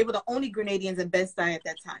 they were the only Grenadians in Bed-Stuy at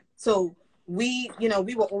that time. So we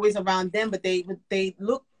were always around them, but they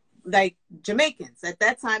looked like Jamaicans. At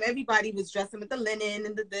that time, everybody was dressing with the linen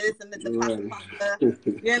and the this and the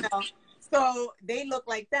pasta, So they looked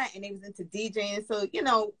like that, and they was into DJing. So,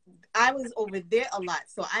 I was over there a lot.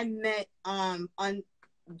 So I met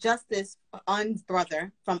Justice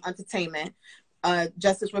brother from Entertainment,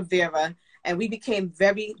 Justice Rivera, and we became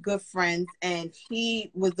very good friends. And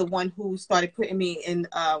he was the one who started putting me in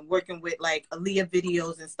working with like Aaliyah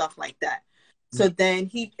videos and stuff like that. So then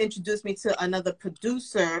he introduced me to another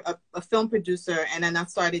producer, a film producer, and then I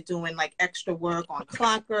started doing like extra work on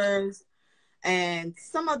Clockers and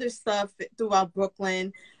some other stuff throughout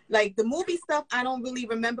Brooklyn. Like the movie stuff, I don't really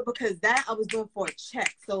remember because that I was doing for a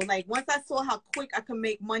check. So like once I saw how quick I could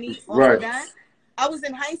make money off of that, I was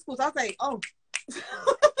in high school. So I was like, oh.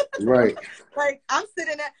 Right. Like I'm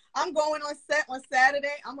sitting there, I'm going on set on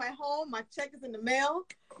Saturday. I'm at home. My check is in the mail.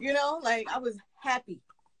 Like I was happy.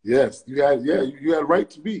 Yes, you had a right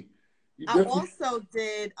to be. I also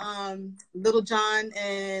did Little John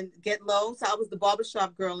and Get Low. So I was the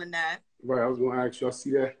barbershop girl in that. Right, I was going to ask you. I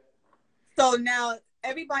see that. So now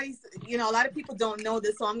everybody's, a lot of people don't know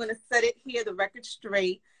this. So I'm going to set it here, the record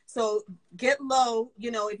straight. So Get Low,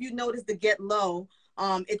 if you notice the Get Low,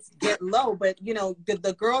 it's Get Low. But,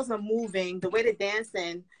 the girls are moving, the way they're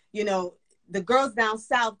dancing, the girls down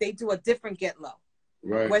south, they do a different Get Low.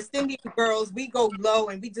 Right. West Indian girls, we go low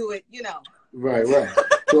and we do it, Right.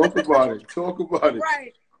 Talk about it.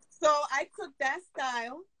 Right. So I took that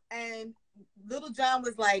style, and Little John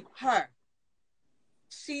was like,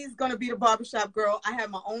 she's going to be the barbershop girl. I have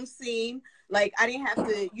my own scene. Like, I didn't have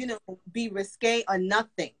to, be risque or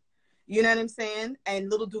nothing. You know what I'm saying? And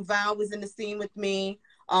Little Duval was in the scene with me,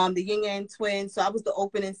 the Yin Yang Twins. So I was the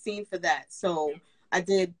opening scene for that. So I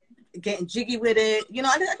did Getting Jiggy with It. You know,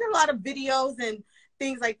 I did a lot of videos and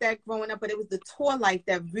things like that growing up, but it was the tour life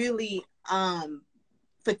that really,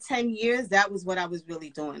 for 10 years, that was what I was really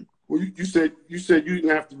doing. Well, you said you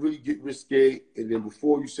didn't have to really get risque, and then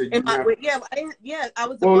before you said you I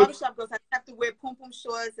was the barbershop girl. So I didn't have to wear pom pom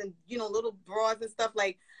shorts and, you know, little bras and stuff.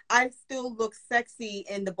 Like, I still look sexy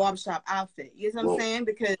in the barbershop outfit. You know what I'm saying?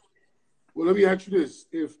 Because let me ask you this: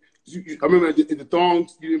 I remember the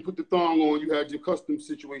thongs, you didn't put the thong on, you had your custom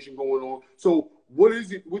situation going on. So what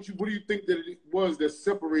is it? What do you think that it was that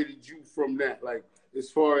separated you from that? Like, as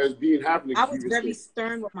far as being happening, I was very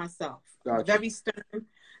stern with myself. Gotcha. Very stern.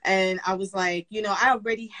 And I was like, you know, I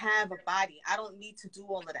already have a body. I don't need to do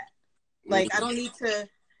all of that. Like, I don't need to,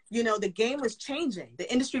 you know, the game was changing.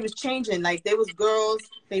 The industry was changing. Like, there was girls,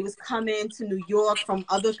 they was coming to New York from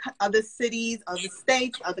other cities, other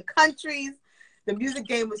states, other countries. The music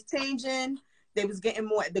game was changing. They was getting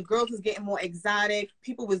more, the girls was getting more exotic.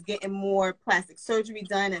 People was getting more plastic surgery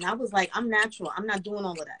done. And I was like, I'm natural. I'm not doing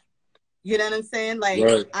all of that. You know what I'm saying? Like,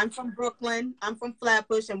 right. I'm from Brooklyn. I'm from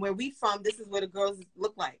Flatbush. And where we from, this is where the girls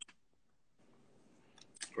look like.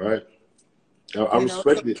 Right. I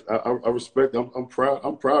respect it. I respect it. I'm proud.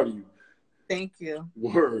 I'm proud of you. Thank you.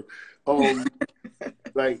 Word.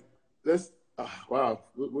 Like, let's, wow,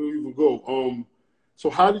 where do we even go?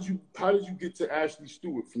 So how did you get to Ashley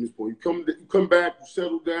Stewart from this point? You come back, you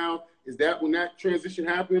settle down. Is that when that transition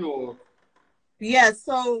happened, or? Yeah,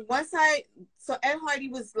 so so Ed Hardy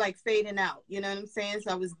was like fading out, you know what I'm saying?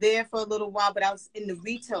 So I was there for a little while, but I was in the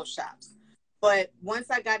retail shops. But once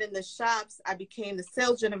I got in the shops, I became the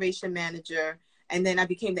sales generation manager, and then I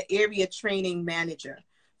became the area training manager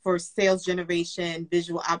for sales generation,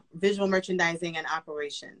 visual merchandising, and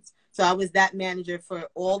operations. So I was that manager for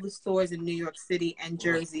all the stores in New York City and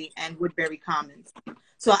Jersey and Woodbury Commons.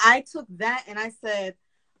 So I took that and I said,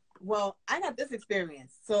 well, I got this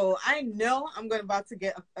experience, so I know I'm about to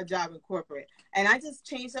get a job in corporate. And I just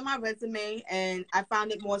changed up my resume, and I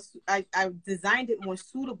found it more, I designed it more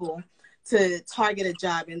suitable to target a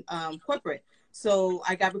job in corporate. So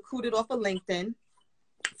I got recruited off of LinkedIn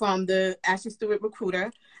from the Ashley Stewart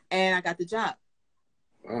recruiter, and I got the job.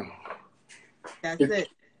 Wow. That's it.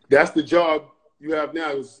 That's the job you have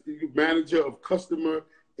now, is manager of customer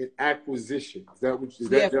and acquisition. Is that what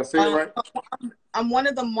did I say it right? I'm one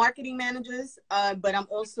of the marketing managers, but I'm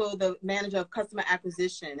also the manager of customer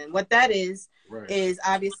acquisition. And what that is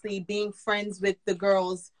obviously being friends with the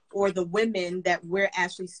girls or the women that wear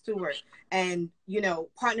Ashley Stewart, and, you know,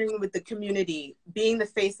 partnering with the community, being the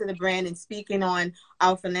face of the brand and speaking on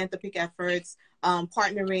our philanthropic efforts,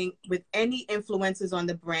 partnering with any influencers on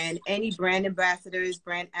the brand, any brand ambassadors,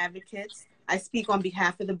 brand advocates. I speak on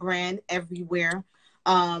behalf of the brand everywhere,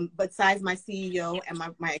 besides my CEO and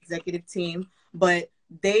my executive team. But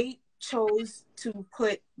they chose to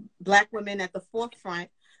put Black women at the forefront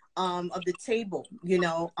of the table, you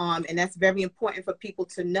know, and that's very important for people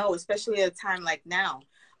to know, especially at a time like now.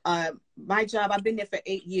 My job, I've been there for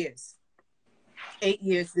 8 years. 8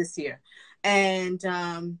 years this year. And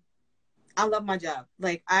I love my job.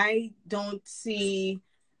 Like, I don't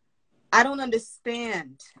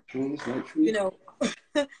understand, you know,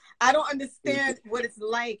 I don't understand what it's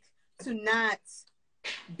like to not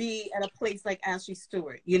be at a place like Ashley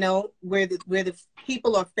Stewart, you know, where the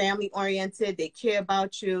people are family oriented, they care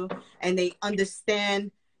about you, and they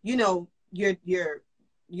understand, you know, your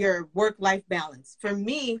work-life balance. For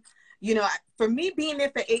me, you know, being there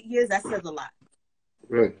for 8 years, that says a lot.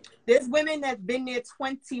 Right. There's women that's been there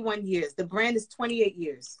 21 years. The brand is 28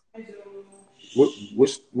 years.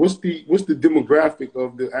 What's the demographic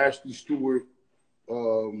of the Ashley Stewart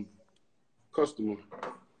customer?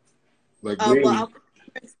 Like,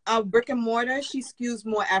 our brick and mortar, she skews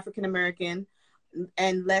more African American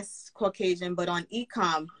and less Caucasian. But on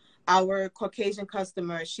e-com, our Caucasian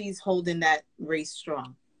customer, she's holding that race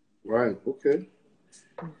strong. Right. Okay.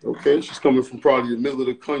 Okay. She's coming from probably the middle of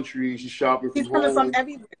the country. She's shopping from home. She's coming from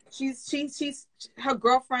everywhere. She's her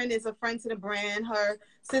girlfriend is a friend to the brand. Her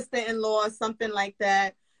sister-in-law, something like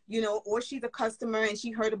that. You know, or she's a customer and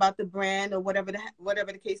she heard about the brand or whatever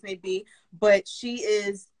the case may be. But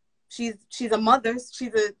she's a mother.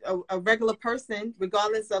 She's a regular person,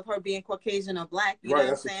 regardless of her being Caucasian or Black. You know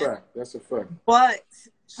that's a fact. That's a fact. But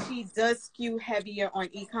she does skew heavier on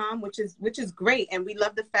e-com, which is great, and we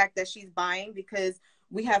love the fact that she's buying because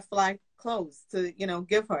we have fly clothes to, you know,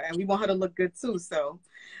 give her, and we want her to look good too. So,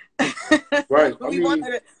 right. But we want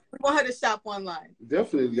her to shop online.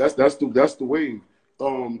 Definitely, that's the wave.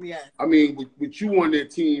 Yeah. I mean, with you on that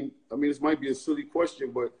team, I mean, this might be a silly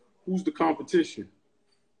question, but who's the competition?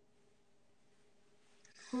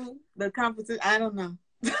 Who? The competition? I don't know.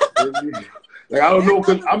 Like, I don't know,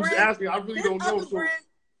 because I'm just asking. I really don't know. So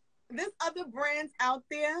there's other brands out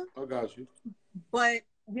there. I got you. But,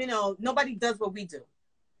 you know, nobody does what we do.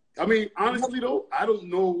 I mean, honestly, though, I don't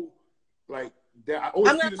know, like, that. I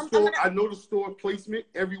always see the store. I know the store placement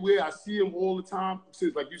everywhere. I see them all the time.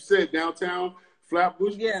 Since, like you said, downtown,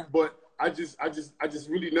 Flatbush. Yeah. But I just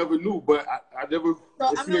really never knew. But I never.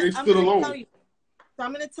 So they stood alone. So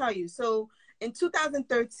I'm going to tell you. So in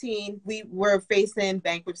 2013, we were facing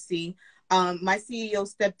bankruptcy. My CEO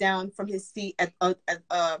stepped down from his seat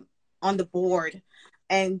on the board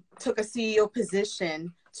and took a CEO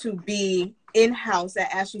position to be in-house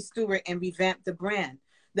at Ashley Stewart and revamp the brand.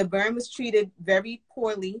 The brand was treated very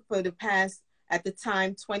poorly for the past, at the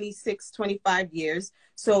time, 26, 25 years.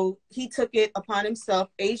 So he took it upon himself,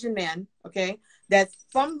 Asian man, okay, that's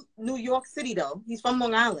from New York City, though. He's from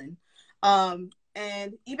Long Island.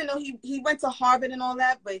 And even though he went to Harvard and all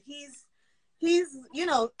that, but he's, you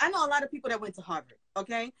know, I know a lot of people that went to Harvard,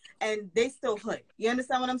 okay, and they still hood. You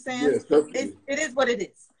understand what I'm saying? Yes, definitely. It is what it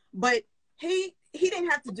is. But he didn't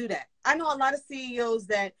have to do that. I know a lot of CEOs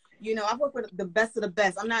that, you know, I've worked with the best of the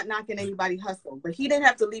best. I'm not knocking anybody hustle, but he didn't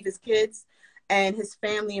have to leave his kids and his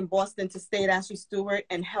family in Boston to stay at Ashley Stewart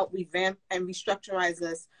and help revamp and restructurize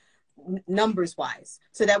us numbers wise,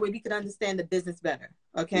 so that way we could understand the business better.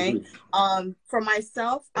 Okay. Mm-hmm. For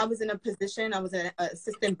myself, I was in a position, I was an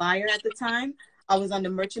assistant buyer at the time. I was on the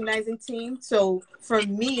merchandising team. So for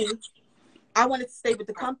me, I wanted to stay with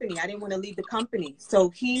the company. I didn't want to leave the company. So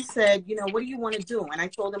he said, you know, what do you want to do? And I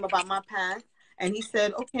told him about my path. And he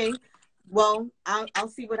said, okay, well, I'll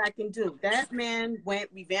see what I can do. That man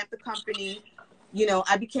revamped the company. You know,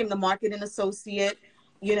 I became the marketing associate.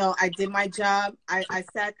 You know, I did my job. I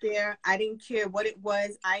sat there. I didn't care what it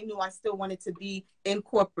was. I knew I still wanted to be in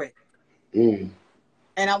corporate. And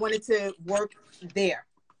I wanted to work there.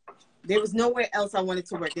 There was nowhere else I wanted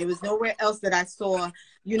to work. There was nowhere else that I saw,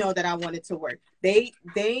 you know, that I wanted to work. They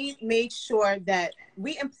made sure that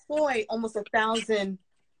we employ almost 1,000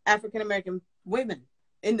 African-American women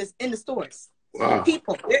in the stores. Wow.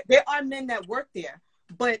 People. There are men that work there,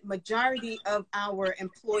 but majority of our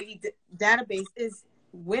employee database is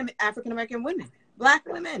women, African-American women, Black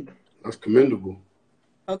women. That's commendable.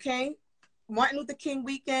 Okay. Martin Luther King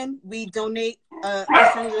weekend, we donate a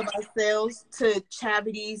percentage of our sales to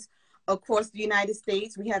charities across the United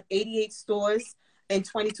States. We have 88 stores in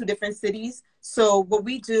 22 different cities. So what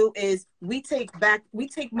we do is we take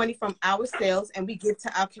money from our sales and we give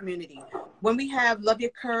to our community. When we have Love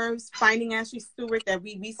Your Curves, Finding Ashley Stewart that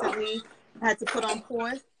we recently had to put on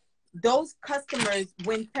pause, those customers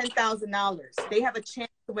win $10,000. They have a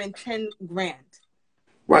chance to win 10 grand.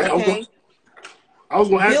 Right. Okay? I was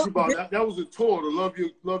going to ask you about that. That was a tour, the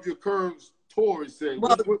Love Your Curves tour, it said.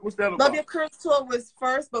 Well, what's that about? Love Your Curves tour was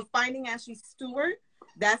first, but Finding Ashley Stewart,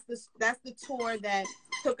 that's the tour that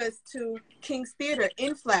took us to King's Theater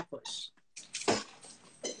in Flatbush.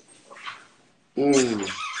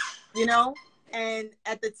 You know, and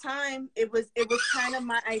at the time, it was kind of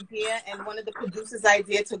my idea and one of the producers'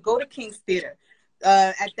 idea to go to King's Theater.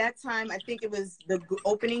 At that time, I think it was the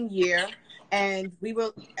opening year, and we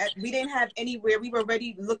didn't have anywhere. We were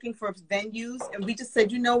already looking for venues, and we just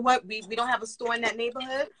said, you know what, we don't have a store in that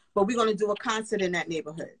neighborhood, but we're going to do a concert in that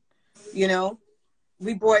neighborhood. You know,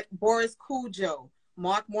 we brought Boris Cujo,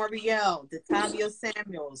 Mark Moriel, Detavio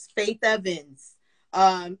Samuels, Faith Evans,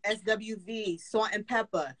 SWV, Salt and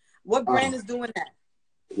Pepper. What brand is doing that?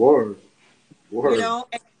 Word. You know,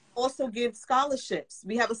 and also give scholarships.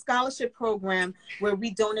 We have a scholarship program where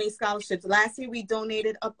we donate scholarships. Last year, we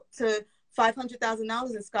donated up to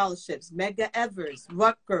 $500,000 in scholarships. Medgar Evers,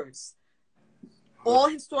 Rutgers, all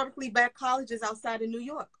historically black colleges outside of New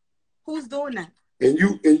York. Who's doing that? And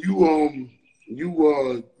you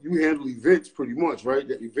handle events pretty much, right?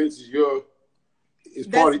 That events is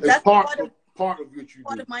part of what you do.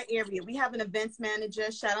 Part of my area. We have an events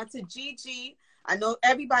manager. Shout out to Gigi. I know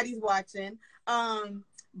everybody's watching.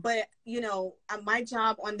 But you know, my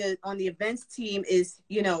job on the events team is,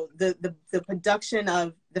 you know, the production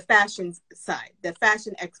of the fashion side, the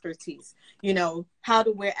fashion expertise. You know, how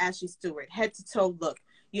to wear Ashley Stewart, head to toe look.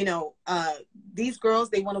 You know, these girls,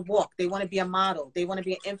 they want to walk, they want to be a model, they want to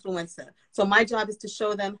be an influencer. So my job is to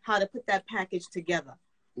show them how to put that package together.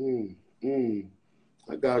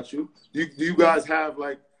 I got you. Do you guys have,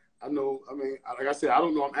 like, like I said, I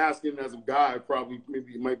don't know, I'm asking as a guy, probably,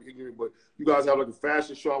 maybe it might be ignorant, but you guys have like a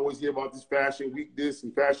fashion show. I always hear about this fashion week this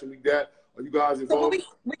and fashion week that. Are you guys involved?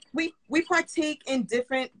 So we partake in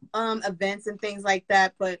different events and things like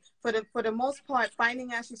that, but for the most part,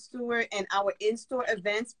 Finding Ashley Stewart and our in-store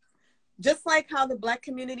events just like how the Black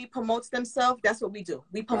community promotes themselves, that's what we do.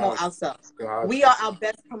 We promote ourselves. Gotcha. We are our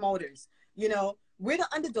best promoters. You know, we're the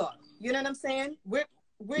underdog. You know what I'm saying?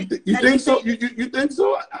 You think so? You think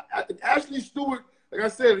so? Ashley Stewart, like I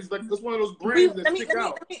said, it's like it's one of those brands that stick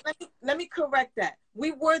out. Let me correct that.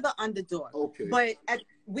 We were the underdog. Okay. But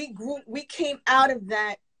we came out of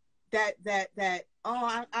that.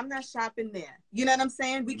 Oh, I'm not shopping there. You know what I'm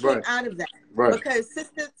saying? We came out of that, because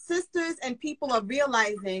sisters and people are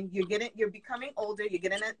realizing you're becoming older. You're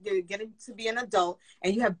getting to be an adult,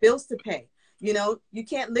 and you have bills to pay. You know, you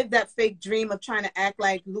can't live that fake dream of trying to act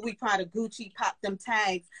like Louis Prada, Gucci, pop them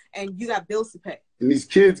tags, and you got bills to pay. And these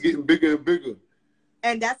kids getting bigger and bigger.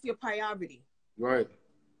 And that's your priority. Right.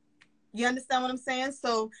 You understand what I'm saying?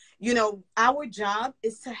 So, you know, our job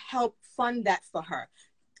is to help fund that for her.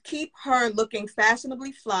 Keep her looking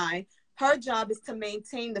fashionably fly. Her job is to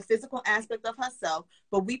maintain the physical aspect of herself,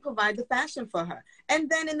 but we provide the fashion for her. And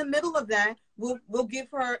then in the middle of that, we'll give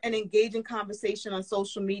her an engaging conversation on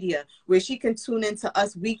social media where she can tune into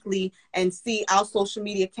us weekly and see our social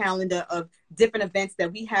media calendar of different events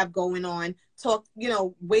that we have going on. Talk, you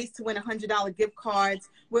know, ways to win $100 gift cards.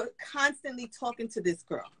 We're constantly talking to this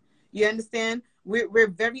girl. You understand? We're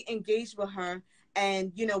very engaged with her.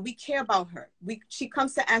 And, you know, we care about her. She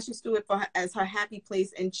comes to Ashley Stewart as her happy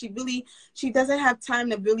place. And she doesn't have time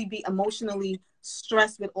to really be emotionally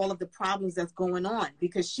stressed with all of the problems that's going on,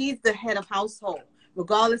 because she's the head of household,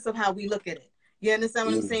 regardless of how we look at it. You understand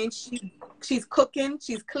what I'm saying? She's cooking,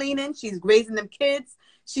 she's cleaning, she's raising them kids,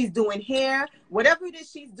 she's doing hair, whatever it is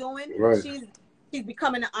she's doing, she's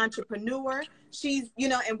becoming an entrepreneur. She's, you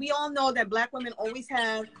know, and we all know that Black women always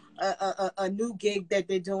have a new gig that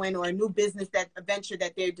they're doing, or a new business, a venture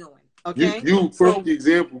that they're doing. Okay. You perfect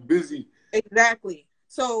example, busy. Exactly.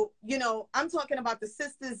 So, you know, I'm talking about the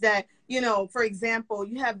sisters that, you know, for example,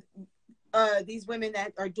 you have these women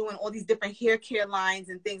that are doing all these different hair care lines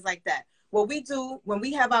and things like that. What we do when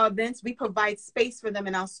we have our events, we provide space for them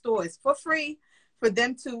in our stores for free for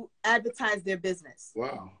them to advertise their business.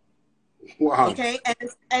 Wow. Wow. Okay.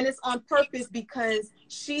 And it's on purpose, because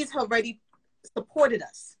she's already supported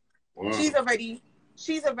us. Wow. She's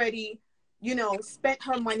already, you know, spent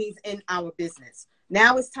her monies in our business.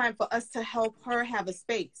 Now it's time for us to help her have a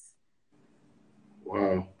space.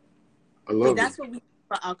 Wow. I love it. That's what we do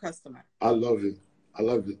for our customer. I love it. I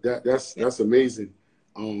love it. That's amazing.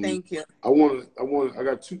 Thank you. I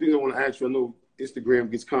got two things I want to ask you. I know Instagram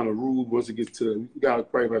gets kind of rude once it gets to, we got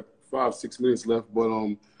probably about 5-6 minutes left, but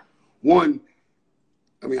one,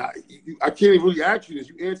 I mean, I can't even really ask you this.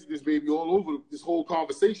 You answered this maybe all over this whole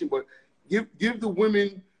conversation, but give the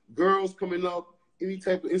women, girls coming up, any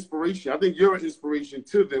type of inspiration. I think you're an inspiration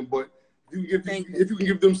to them, but if you can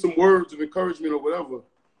give them some words of encouragement or whatever.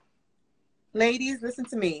 Ladies, listen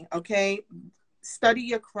to me, okay? Study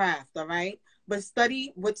your craft, all right? But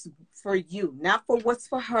study what's for you, not for what's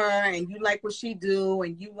for her and you like what she do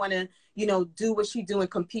and you want to, you know, do what she do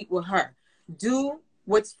and compete with her. Do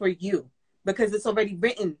what's for you, because it's already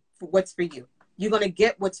written for what's for you. You're going to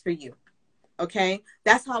get what's for you. Okay.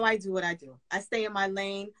 That's how I do what I do. I stay in my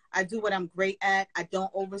lane. I do what I'm great at. I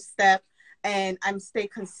don't overstep, and I'm stay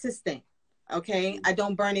consistent. Okay. I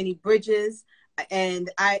don't burn any bridges. And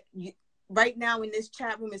right now in this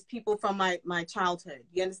chat room is people from my childhood.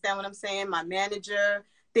 You understand what I'm saying? My manager,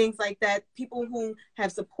 things like that. People who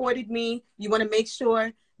have supported me. You want to make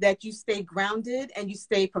sure that you stay grounded and you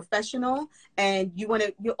stay professional, and you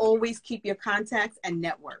always keep your contacts and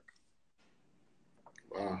network.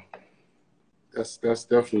 Wow. That's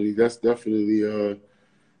definitely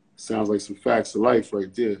sounds like some facts of life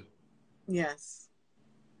right there. Yes.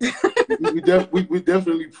 We're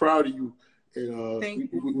definitely proud of you, and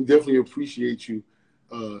we definitely appreciate you.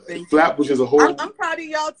 FLATBUSH as a whole. I'm proud of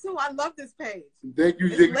y'all too. I love this page. Thank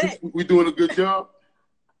you. We're doing a good job.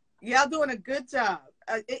 Y'all doing a good job.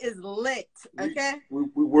 It is lit. Okay. We're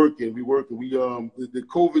working. We the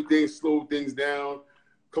COVID thing slowed things down.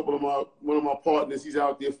 One of my partners, he's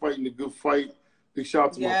out there fighting a good fight. Big shout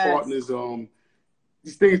out to my partners.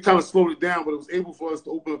 These things kind of slowed it down, but it was able for us to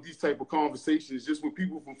open up these type of conversations just with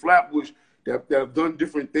people from FLATBUSH that have done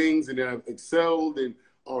different things and that have excelled and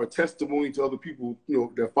are a testimony to other people, you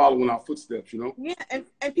know, that follow in our footsteps, you know? Yeah,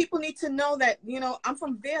 and people need to know that, you know, I'm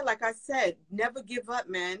from there, like I said, never give up,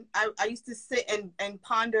 man. I used to sit and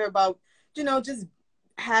ponder about, you know, just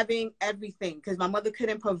having everything, because my mother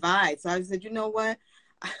couldn't provide. So I said, you know what?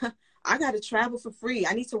 I got to travel for free.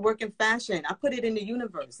 I need to work in fashion. I put it in the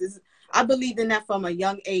universe. I believed in that from a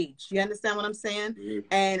young age. You understand what I'm saying? Mm-hmm.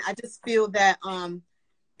 And I just feel that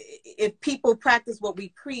if people practice what we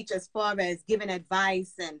preach as far as giving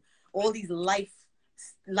advice and all these life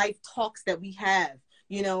talks that we have,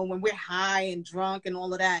 you know, when we're high and drunk and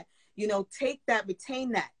all of that, you know, take that,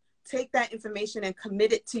 retain that. Take that information and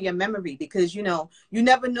commit it to your memory, because, you know, you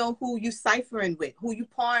never know who you ciphering with, who you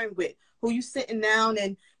parring with, who you sitting down,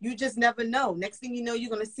 and you just never know. Next thing you know,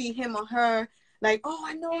 you're going to see him or her like, oh,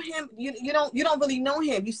 I know him. You don't really know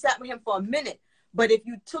him. You sat with him for a minute. But if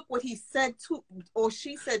you took what he said to, or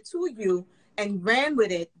she said to you, and ran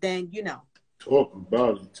with it, then, you know. Talk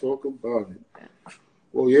about it. Talk about it.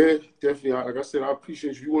 Well, yeah, definitely. Like I said, I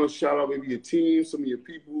appreciate you. You want to shout out maybe your team, some of your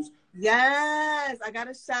peoples? Yes, I got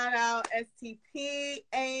to shout out STP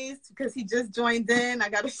Ace, because he just joined in. I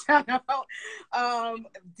got to shout out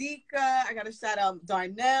Dika. I got to shout out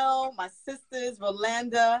Darnell, my sisters,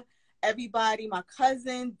 Rolanda, everybody, my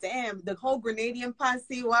cousin. Damn, the whole Grenadian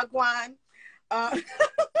posse, Wagwan.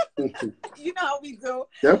 You know how we do.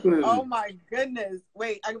 Definitely. Oh my goodness.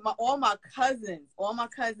 Wait, all my cousins,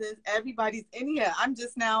 everybody's in here. I'm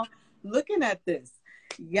just now looking at this.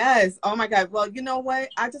 Yes. Oh my God. Well, you know what?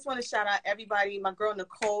 I just want to shout out everybody. My girl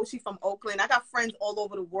Nicole, she's from Oakland. I got friends all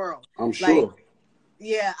over the world. I'm sure. Like,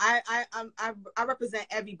 yeah, I represent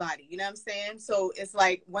everybody. You know what I'm saying? So it's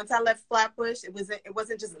like, once I left Flatbush, it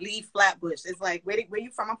wasn't just leave Flatbush. It's like, where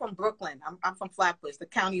you from? I'm from Brooklyn. I'm from Flatbush, the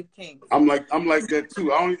County of Kings. I'm like that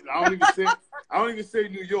too. I don't even say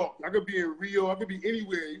New York. I could be in Rio. I could be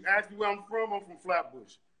anywhere. You ask me where I'm from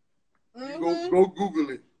Flatbush. Go Google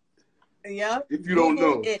it. Yeah. If you don't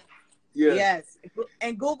know. It. Yeah. Yes.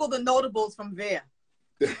 And Google the notables from there.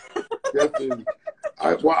 Definitely.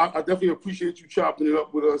 I definitely appreciate you chopping it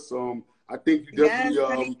up with us. I think you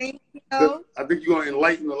definitely, I think you're going to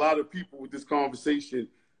enlighten a lot of people with this conversation.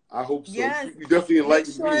 I hope so. Yes. You definitely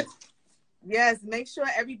enlighten me. Yes, make sure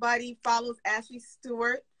everybody follows Ashley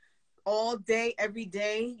Stewart all day, every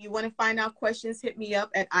day. You want to find out questions, hit me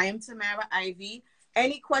up at I am Tamara Ivey.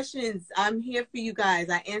 Any questions, I'm here for you guys.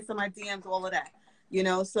 I answer my DMs, all of that. You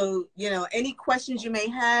know, so, you know, any questions you may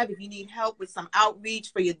have, if you need help with some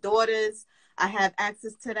outreach for your daughters, I have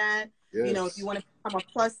access to that. Yes. You know, if you want to become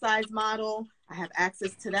a plus size model, I have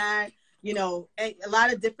access to that. You know, a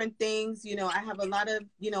lot of different things. You know, I have a lot of,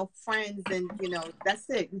 you know, friends, and, you know, that's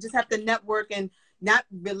it. You just have to network and not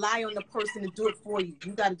rely on the person to do it for you.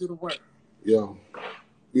 You got to do the work. Yeah,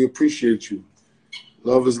 we appreciate you.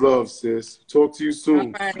 Love is love, sis. Talk to you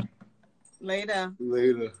soon. All right. Later.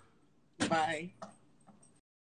 Later. Bye.